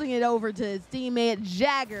 tossing it over to his teammate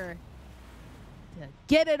Jagger to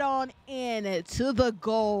get it on in to the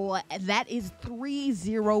goal. That is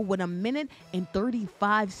 3-0 with 1 minute and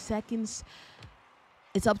 35 seconds.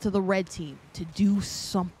 It's up to the red team to do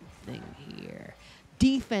something here.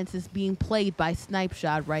 Defense is being played by Snipe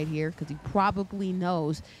Shot right here because he probably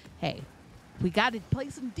knows, hey, we got to play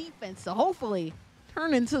some defense to hopefully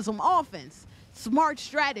turn into some offense. Smart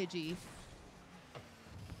strategy.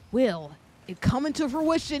 Will it come into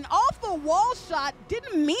fruition? Off the wall shot.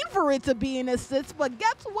 Didn't mean for it to be an assist, but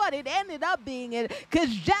guess what? It ended up being it because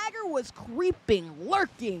Jagger was creeping,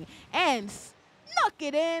 lurking, and snuck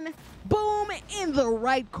it in. Boom, in the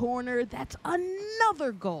right corner. That's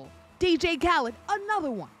another goal. DJ Khaled, another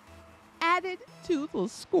one. Added to the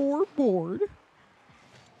scoreboard.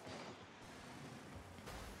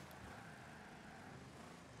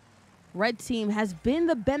 Red team has been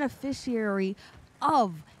the beneficiary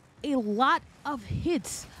of a lot of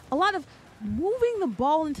hits, a lot of moving the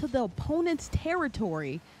ball into the opponent's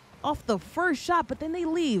territory off the first shot, but then they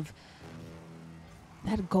leave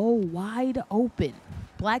that goal wide open.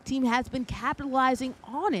 Black team has been capitalizing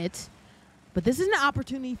on it, but this is an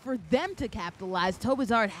opportunity for them to capitalize.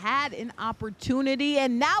 Tobizard had an opportunity,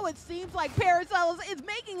 and now it seems like Paracelsus is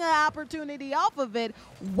making an opportunity off of it.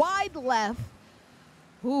 Wide left.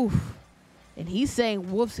 Oof. And he's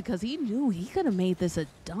saying whoops because he knew he could have made this a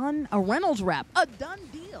Reynolds wrap, a done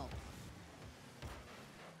deal.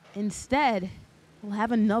 Instead, we'll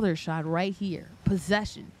have another shot right here.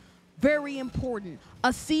 Possession. Very important.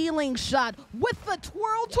 A ceiling shot with the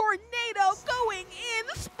twirl tornado going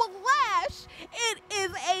in. Splash. It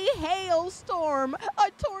is a hailstorm,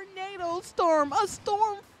 a tornado storm, a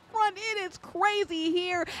storm front. It is crazy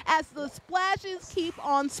here as the splashes keep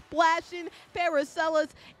on splashing. Paracelsus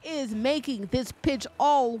is making this pitch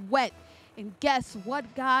all wet. And guess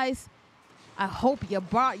what, guys? I hope you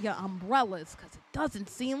brought your umbrellas because it doesn't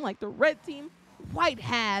seem like the red team quite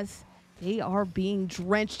has. They are being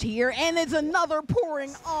drenched here, and it's another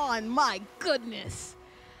pouring on. My goodness.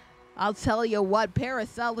 I'll tell you what,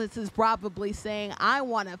 Paracelsus is probably saying, I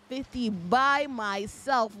want a 50 by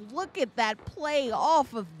myself. Look at that play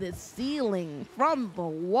off of the ceiling from the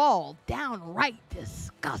wall. Downright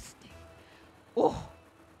disgusting. Oh,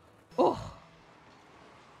 oh.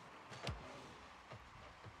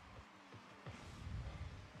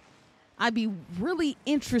 I'd be really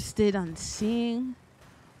interested on seeing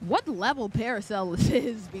what level Paracelsus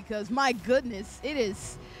is, because my goodness, it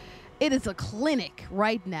is a clinic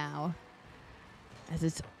right now as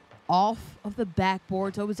it's off of the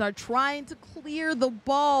backboard. Tobizard trying to clear the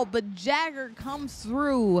ball, but Jagger comes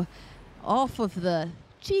through off of the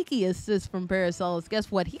cheeky assist from Paracelsus. Guess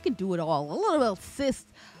what? He can do it all. A little assist,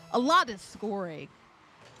 a lot of scoring,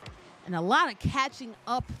 and a lot of catching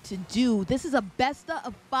up to do. This is a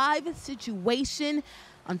best-of-5 situation.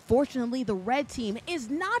 Unfortunately, the red team is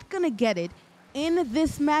not going to get it in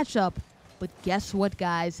this matchup. But guess what,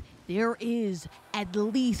 guys? There is at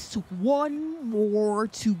least one more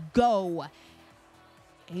to go.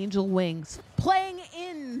 Angel Wings playing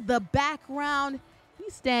in the background.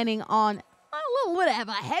 He's standing on a little bit of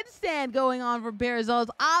a headstand going on for Paracelsus.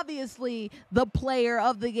 Obviously, the player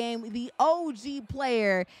of the game, the OG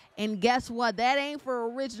player. And guess what? That ain't for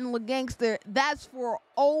Original Gangster. That's for,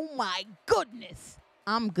 oh my goodness,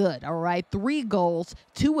 I'm good, all right? 3 goals,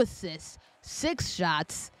 2 assists, 6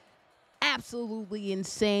 shots. Absolutely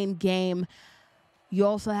insane game. You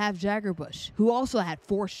also have Jaggerbush, who also had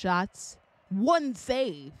 4 shots, 1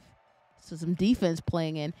 save. So some defense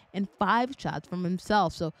playing in, and 5 shots from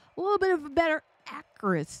himself. So a little bit of a better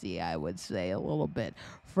accuracy, I would say, a little bit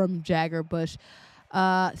from Jaggerbush.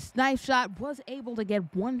 Snipe Shot was able to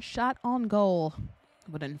get 1 shot on goal,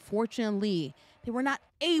 but unfortunately, they were not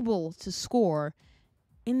able to score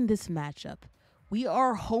in this matchup. We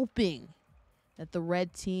are hoping that the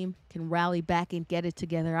red team can rally back and get it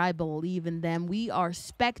together. I believe in them. We are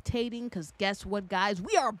spectating because guess what, guys?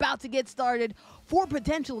 We are about to get started for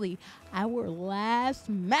potentially our last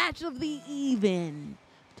match of the even.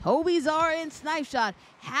 Toby Zara and Snipe Shot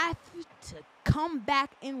have to come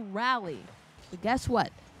back and rally. But guess what?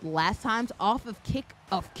 Last time's off of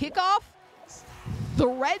kickoff, the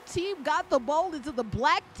red team got the ball into the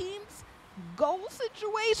black team's goal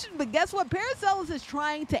situation. But guess what? Paracelsus is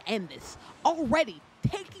trying to end this already,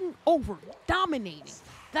 taking over, dominating.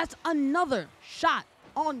 That's another shot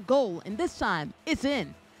on goal, and this time it's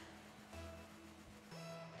in.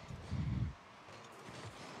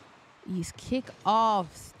 These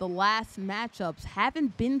kickoffs, the last matchups,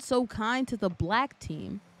 haven't been so kind to the black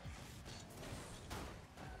team.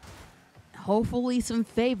 Hopefully some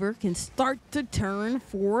favor can start to turn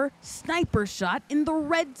for Sniper Shot in the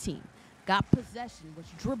red team. Got possession, was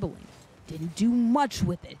dribbling. Didn't do much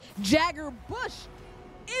with it. Jaggerbush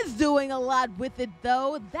is doing a lot with it,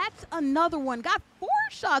 though. That's another one. Got 4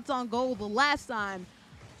 shots on goal the last time.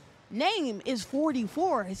 Name is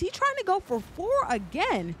 44. Is he trying to go for 4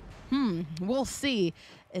 again? We'll see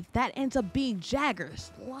if that ends up being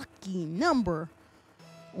Jagger's lucky number.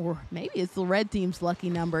 Or maybe it's the red team's lucky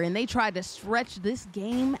number, and they try to stretch this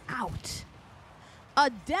game out. A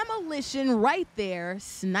demolition right there.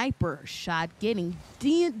 Sniper Shot getting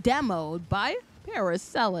demoed by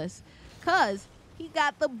Paracelsus because he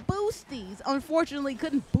got the boosties. Unfortunately,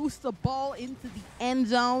 couldn't boost the ball into the end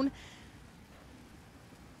zone.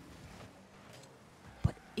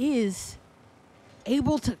 But is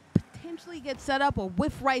able to potentially get set up. A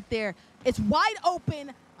whiff right there. It's wide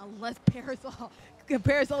open unless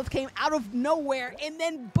Paracelsus came out of nowhere and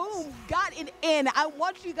then boom, got it in. I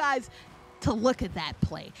want you guys to look at that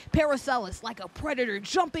play. Paracelsus, like a predator,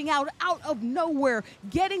 jumping out of nowhere,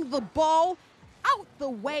 getting the ball out the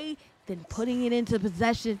way, then putting it into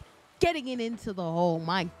possession, getting it into the hole.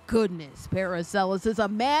 My goodness, Paracelsus is a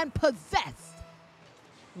man possessed.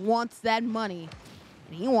 Wants that money,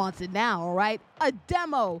 and he wants it now, all right? A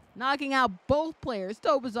demo, knocking out both players,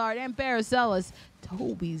 Toby Zard and Paracelsus.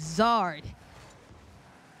 Toby Zard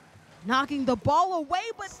knocking the ball away,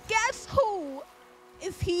 but guess who?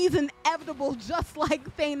 He's inevitable, just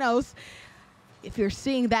like Thanos. If you're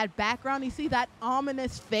seeing that background, you see that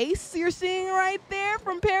ominous face you're seeing right there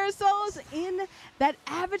from Paracelsus in that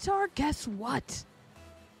avatar. Guess what?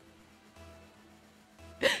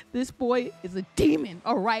 This boy is a demon,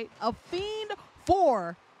 all right? A fiend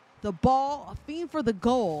for the ball, a fiend for the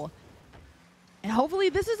goal. And hopefully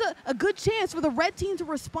this is a good chance for the red team to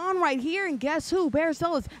respond right here. And guess who?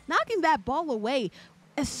 Paracelsus knocking that ball away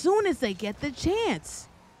as soon as they get the chance.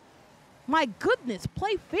 My goodness,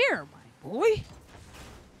 play fair, my boy.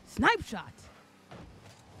 Snipe Shot.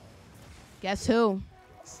 Guess who?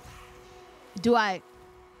 Do I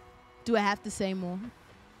have to say more?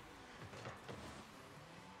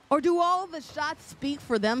 Or do all the shots speak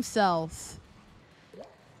for themselves?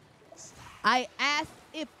 I asked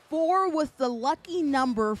if 4 was the lucky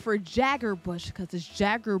number for Jaggerbush because it's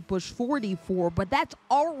Jaggerbush 44, but that's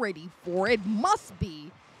already 4. It must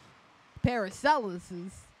be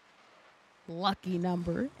Paracelsus's lucky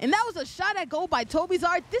number. And that was a shot at goal by Toby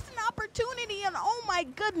Zard. This is an opportunity, and oh my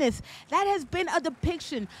goodness, that has been a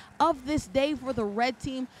depiction of this day for the red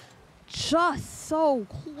team. Just so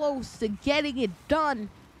close to getting it done,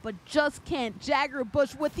 but just can't.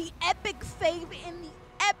 Jaggerbush with the epic save and the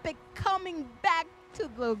epic coming back to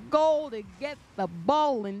the goal to get the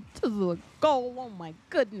ball into the goal. Oh my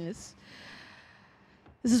goodness.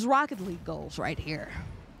 This is Rocket League goals right here.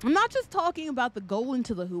 I'm not just talking about the goal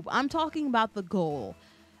into the hoop. I'm talking about the goal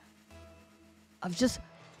of just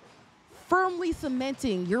firmly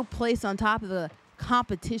cementing your place on top of the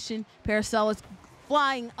competition. Paracelsus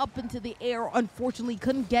flying up into the air. Unfortunately,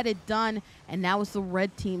 couldn't get it done. And now it's the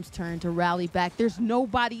red team's turn to rally back. There's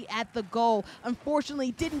nobody at the goal.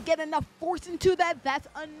 Unfortunately, didn't get enough force into that. That's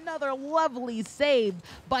another lovely save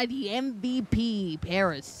by the MVP,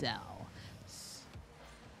 Parasol.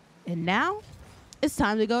 And now it's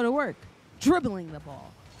time to go to work. Dribbling the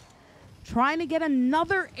ball. Trying to get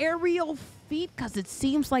another aerial feat because it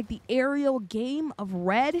seems like the aerial game of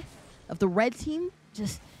the red team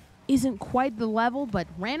just isn't quite the level, but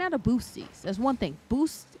ran out of boosties. That's one thing.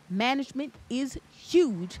 Boost management is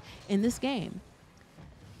huge in this game.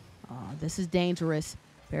 This is dangerous.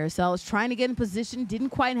 Parasol is trying to get in position.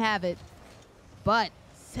 Didn't quite have it, but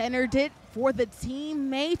centered it for the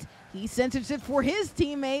teammate. He centers it for his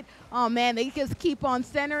teammate. Oh, man, they just keep on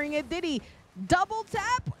centering it. Did he double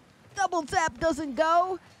tap? Double tap doesn't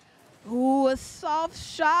go. Ooh, a soft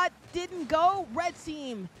shot didn't go. Red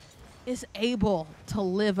team is able to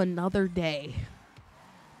live another day.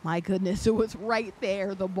 My goodness, it was right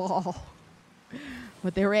there, the ball.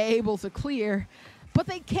 But they were able to clear. But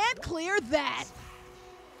they can't clear that.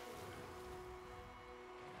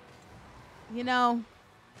 You know,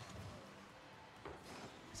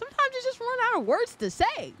 sometimes you just run out of words to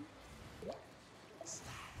say.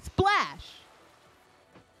 Splash.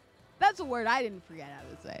 That's a word I didn't forget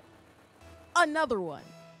how to say. Another one.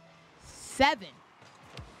 7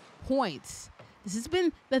 points. This has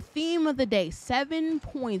been the theme of the day. 7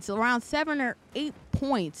 points. Around 7 or 8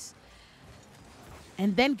 points.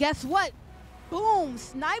 And then guess what? Boom.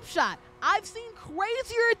 Snipe shot. I've seen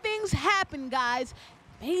crazier things happen, guys.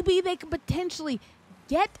 Maybe they could potentially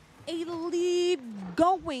get a lead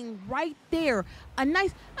going right there. A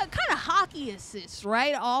nice kind of hockey assist,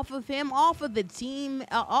 right? Off of him, off of the team,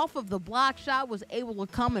 off of the block shot, was able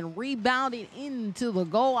to come and rebound it into the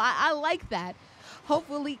goal. I like that.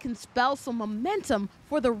 Hopefully can spell some momentum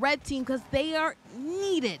for the red team because they are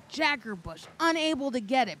needed. Jaggerbush unable to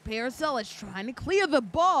get it. Parasol is trying to clear the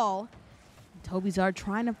ball. Tobyzard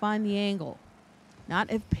trying to find the angle.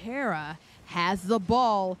 Not if Para has the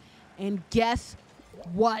ball. And guess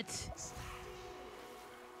what?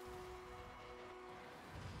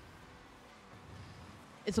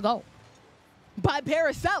 It's a goal by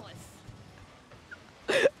Paracelsus.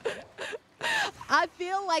 I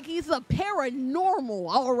feel like he's a paranormal,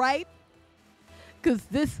 all right? Because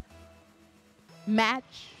this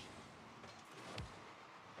match,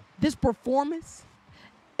 this performance,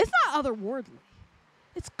 it's not otherworldly.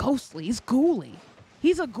 It's ghostly. It's ghouly.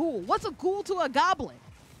 He's a ghoul. What's a ghoul to a goblin?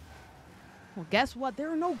 Well, guess what?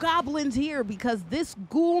 There are no goblins here because this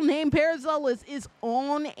ghoul named Paracelsus is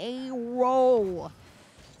on a roll.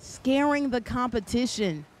 Scaring the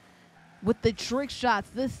competition with the trick shots,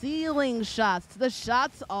 the ceiling shots, the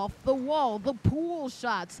shots off the wall, the pool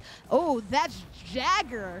shots. Oh, that's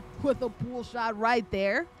Jagger with a pool shot right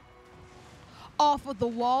there. Off of the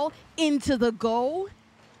wall, into the goal.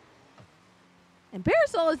 And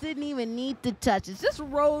Paracelsus didn't even need to touch it. Just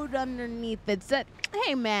rode underneath it. Said,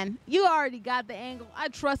 hey, man, you already got the angle. I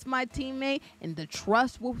trust my teammate. And the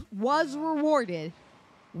trust was rewarded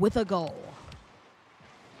with a goal.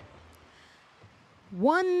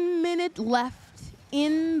 1 minute left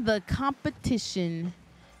in the competition.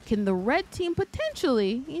 Can the red team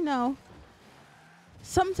potentially,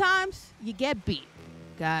 sometimes you get beat,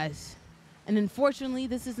 guys. And unfortunately,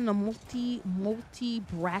 this isn't a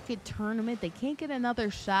multi-bracket tournament. They can't get another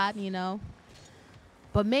shot,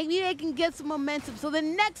 But maybe they can get some momentum. So the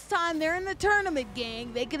next time they're in the tournament,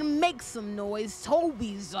 gang, they can make some noise.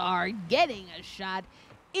 Tobyzard getting a shot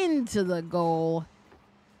into the goal.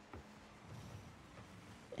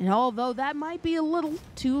 And although that might be a little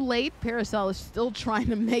too late, Parasol is still trying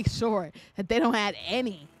to make sure that they don't add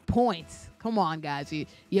any points. Come on, guys.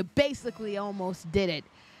 You basically almost did it.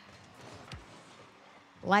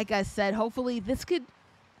 Like I said, hopefully this could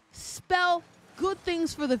spell good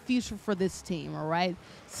things for the future for this team, all right?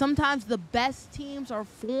 Sometimes the best teams are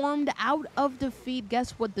formed out of defeat.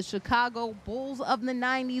 Guess what? The Chicago Bulls of the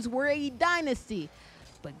 90s were a dynasty,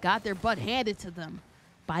 but got their butt handed to them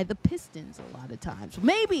by the Pistons a lot of times.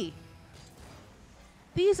 Maybe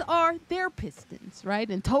these are their Pistons, right?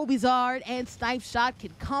 And Tobyzard and Snipe Shot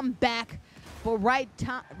can come back. But right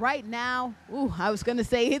now, I was going to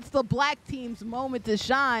say it's the black team's moment to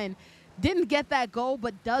shine. Didn't get that goal,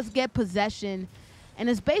 but does get possession. And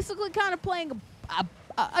is basically kind of playing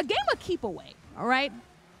a game of keep away, all right?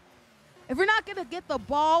 If you're not going to get the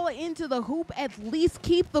ball into the hoop, at least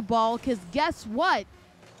keep the ball, because guess what?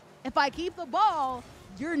 If I keep the ball,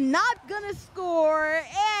 you're not going to score.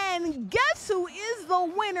 And guess who is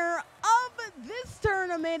the winner of this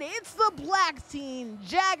tournament? It's the black team,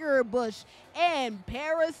 Jaggerbush and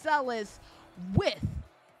Paracelsus. with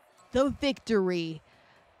the victory.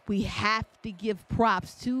 We have to give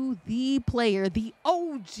props to the player, the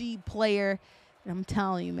OG player. And I'm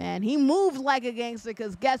telling you, man, he moved like a gangster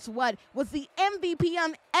because guess what? Was the MVP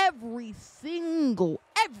on every single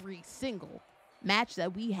match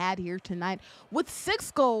that we had here tonight with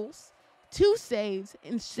 6 goals, 2 saves,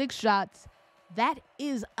 and 6 shots. That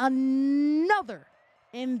is another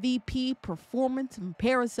MVP performance from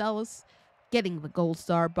Paracelsus, getting the gold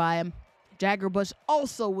star by him. Jagger Bush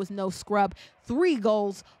also was no scrub. 3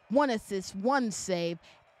 goals, 1 assist, 1 save,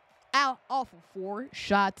 out off of 4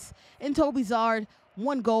 shots. And Toby Zard,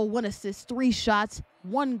 1 goal, 1 assist, 3 shots,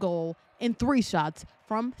 1 goal, and 3 shots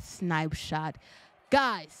from Snipe Shot.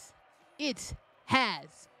 Guys, it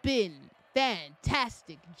has been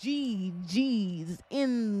fantastic. GG's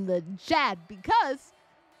in the chat because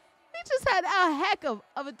we just had a heck of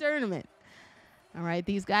a tournament. All right,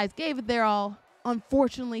 these guys gave it their all.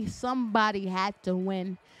 Unfortunately, somebody had to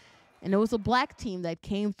win, and it was a black team that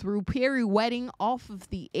came through. Pirouetting off of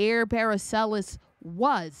the air. Paracelsus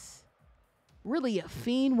was really a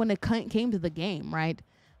fiend when it came to the game, right?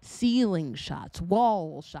 Ceiling shots,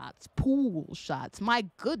 wall shots, pool shots. My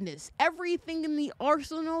goodness, everything in the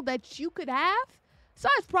arsenal that you could have,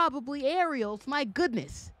 besides probably aerials, my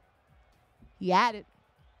goodness. He had it,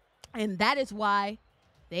 and that is why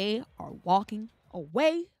they are walking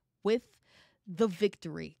away with the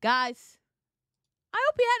victory. Guys, I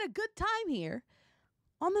hope you had a good time here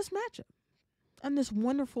on this matchup, on this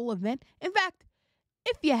wonderful event. In fact,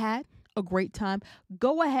 if you had a great time,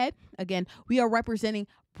 go ahead. Again, we are representing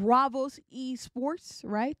Bravos Esports,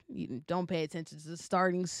 right? You don't pay attention to the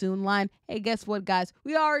starting soon line. Hey, guess what, guys?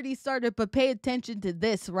 We already started, but pay attention to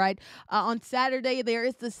this, right? On Saturday, there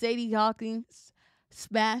is the Sadie Hawkins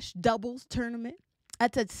Smash Doubles Tournament.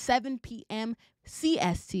 That's at 7 p.m.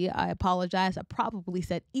 CST. I apologize. I probably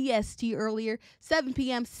said EST earlier. 7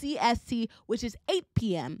 p.m. CST, which is 8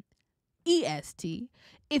 p.m. EST.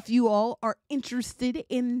 If you all are interested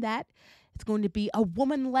in that, it's going to be a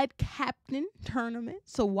woman-led captain tournament,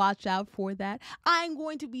 so watch out for that. I'm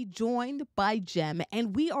going to be joined by Jem,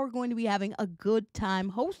 and we are going to be having a good time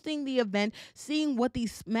hosting the event, seeing what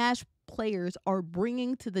these Smash players are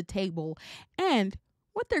bringing to the table, and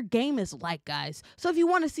what their game is like, guys. So if you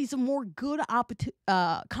want to see some more good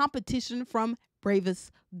competition from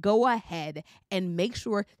Bravos, go ahead and make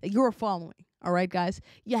sure that you're following. All right, guys?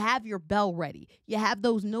 You have your bell ready. You have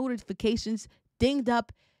those notifications dinged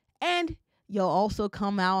up, and you'll also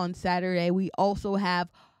come out on Saturday. We also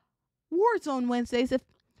have Warzone Wednesdays. If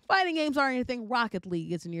fighting games aren't your thing, Rocket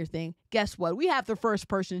League isn't your thing, guess what? We have the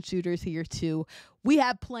first-person shooters here, too. We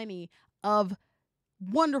have plenty of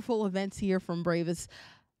wonderful events here from Bravos.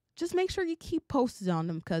 Just make sure you keep posted on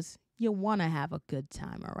them because you want to have a good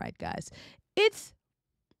time, all right, guys? It's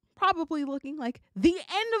probably looking like the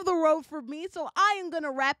end of the road for me, so I am going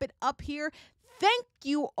to wrap it up here. Thank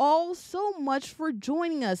you all so much for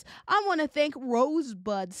joining us. I want to thank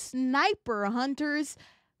Rosebud, Sniper Hunters,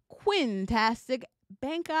 Quintastic,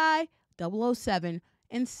 Bankai 007,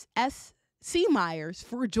 and S.C. Myers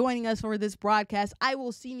for joining us for this broadcast. I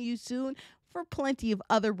will see you soon for plenty of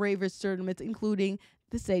other Bravos tournaments, including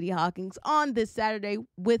the Sadie Hawkins on this Saturday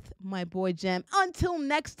with my boy Jem. Until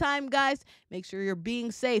next time, guys, make sure you're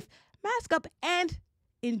being safe, mask up, and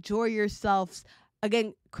enjoy yourselves.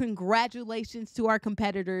 Again, congratulations to our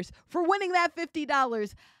competitors for winning that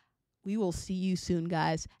 $50. We will see you soon,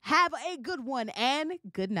 guys. Have a good one and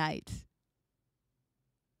good night.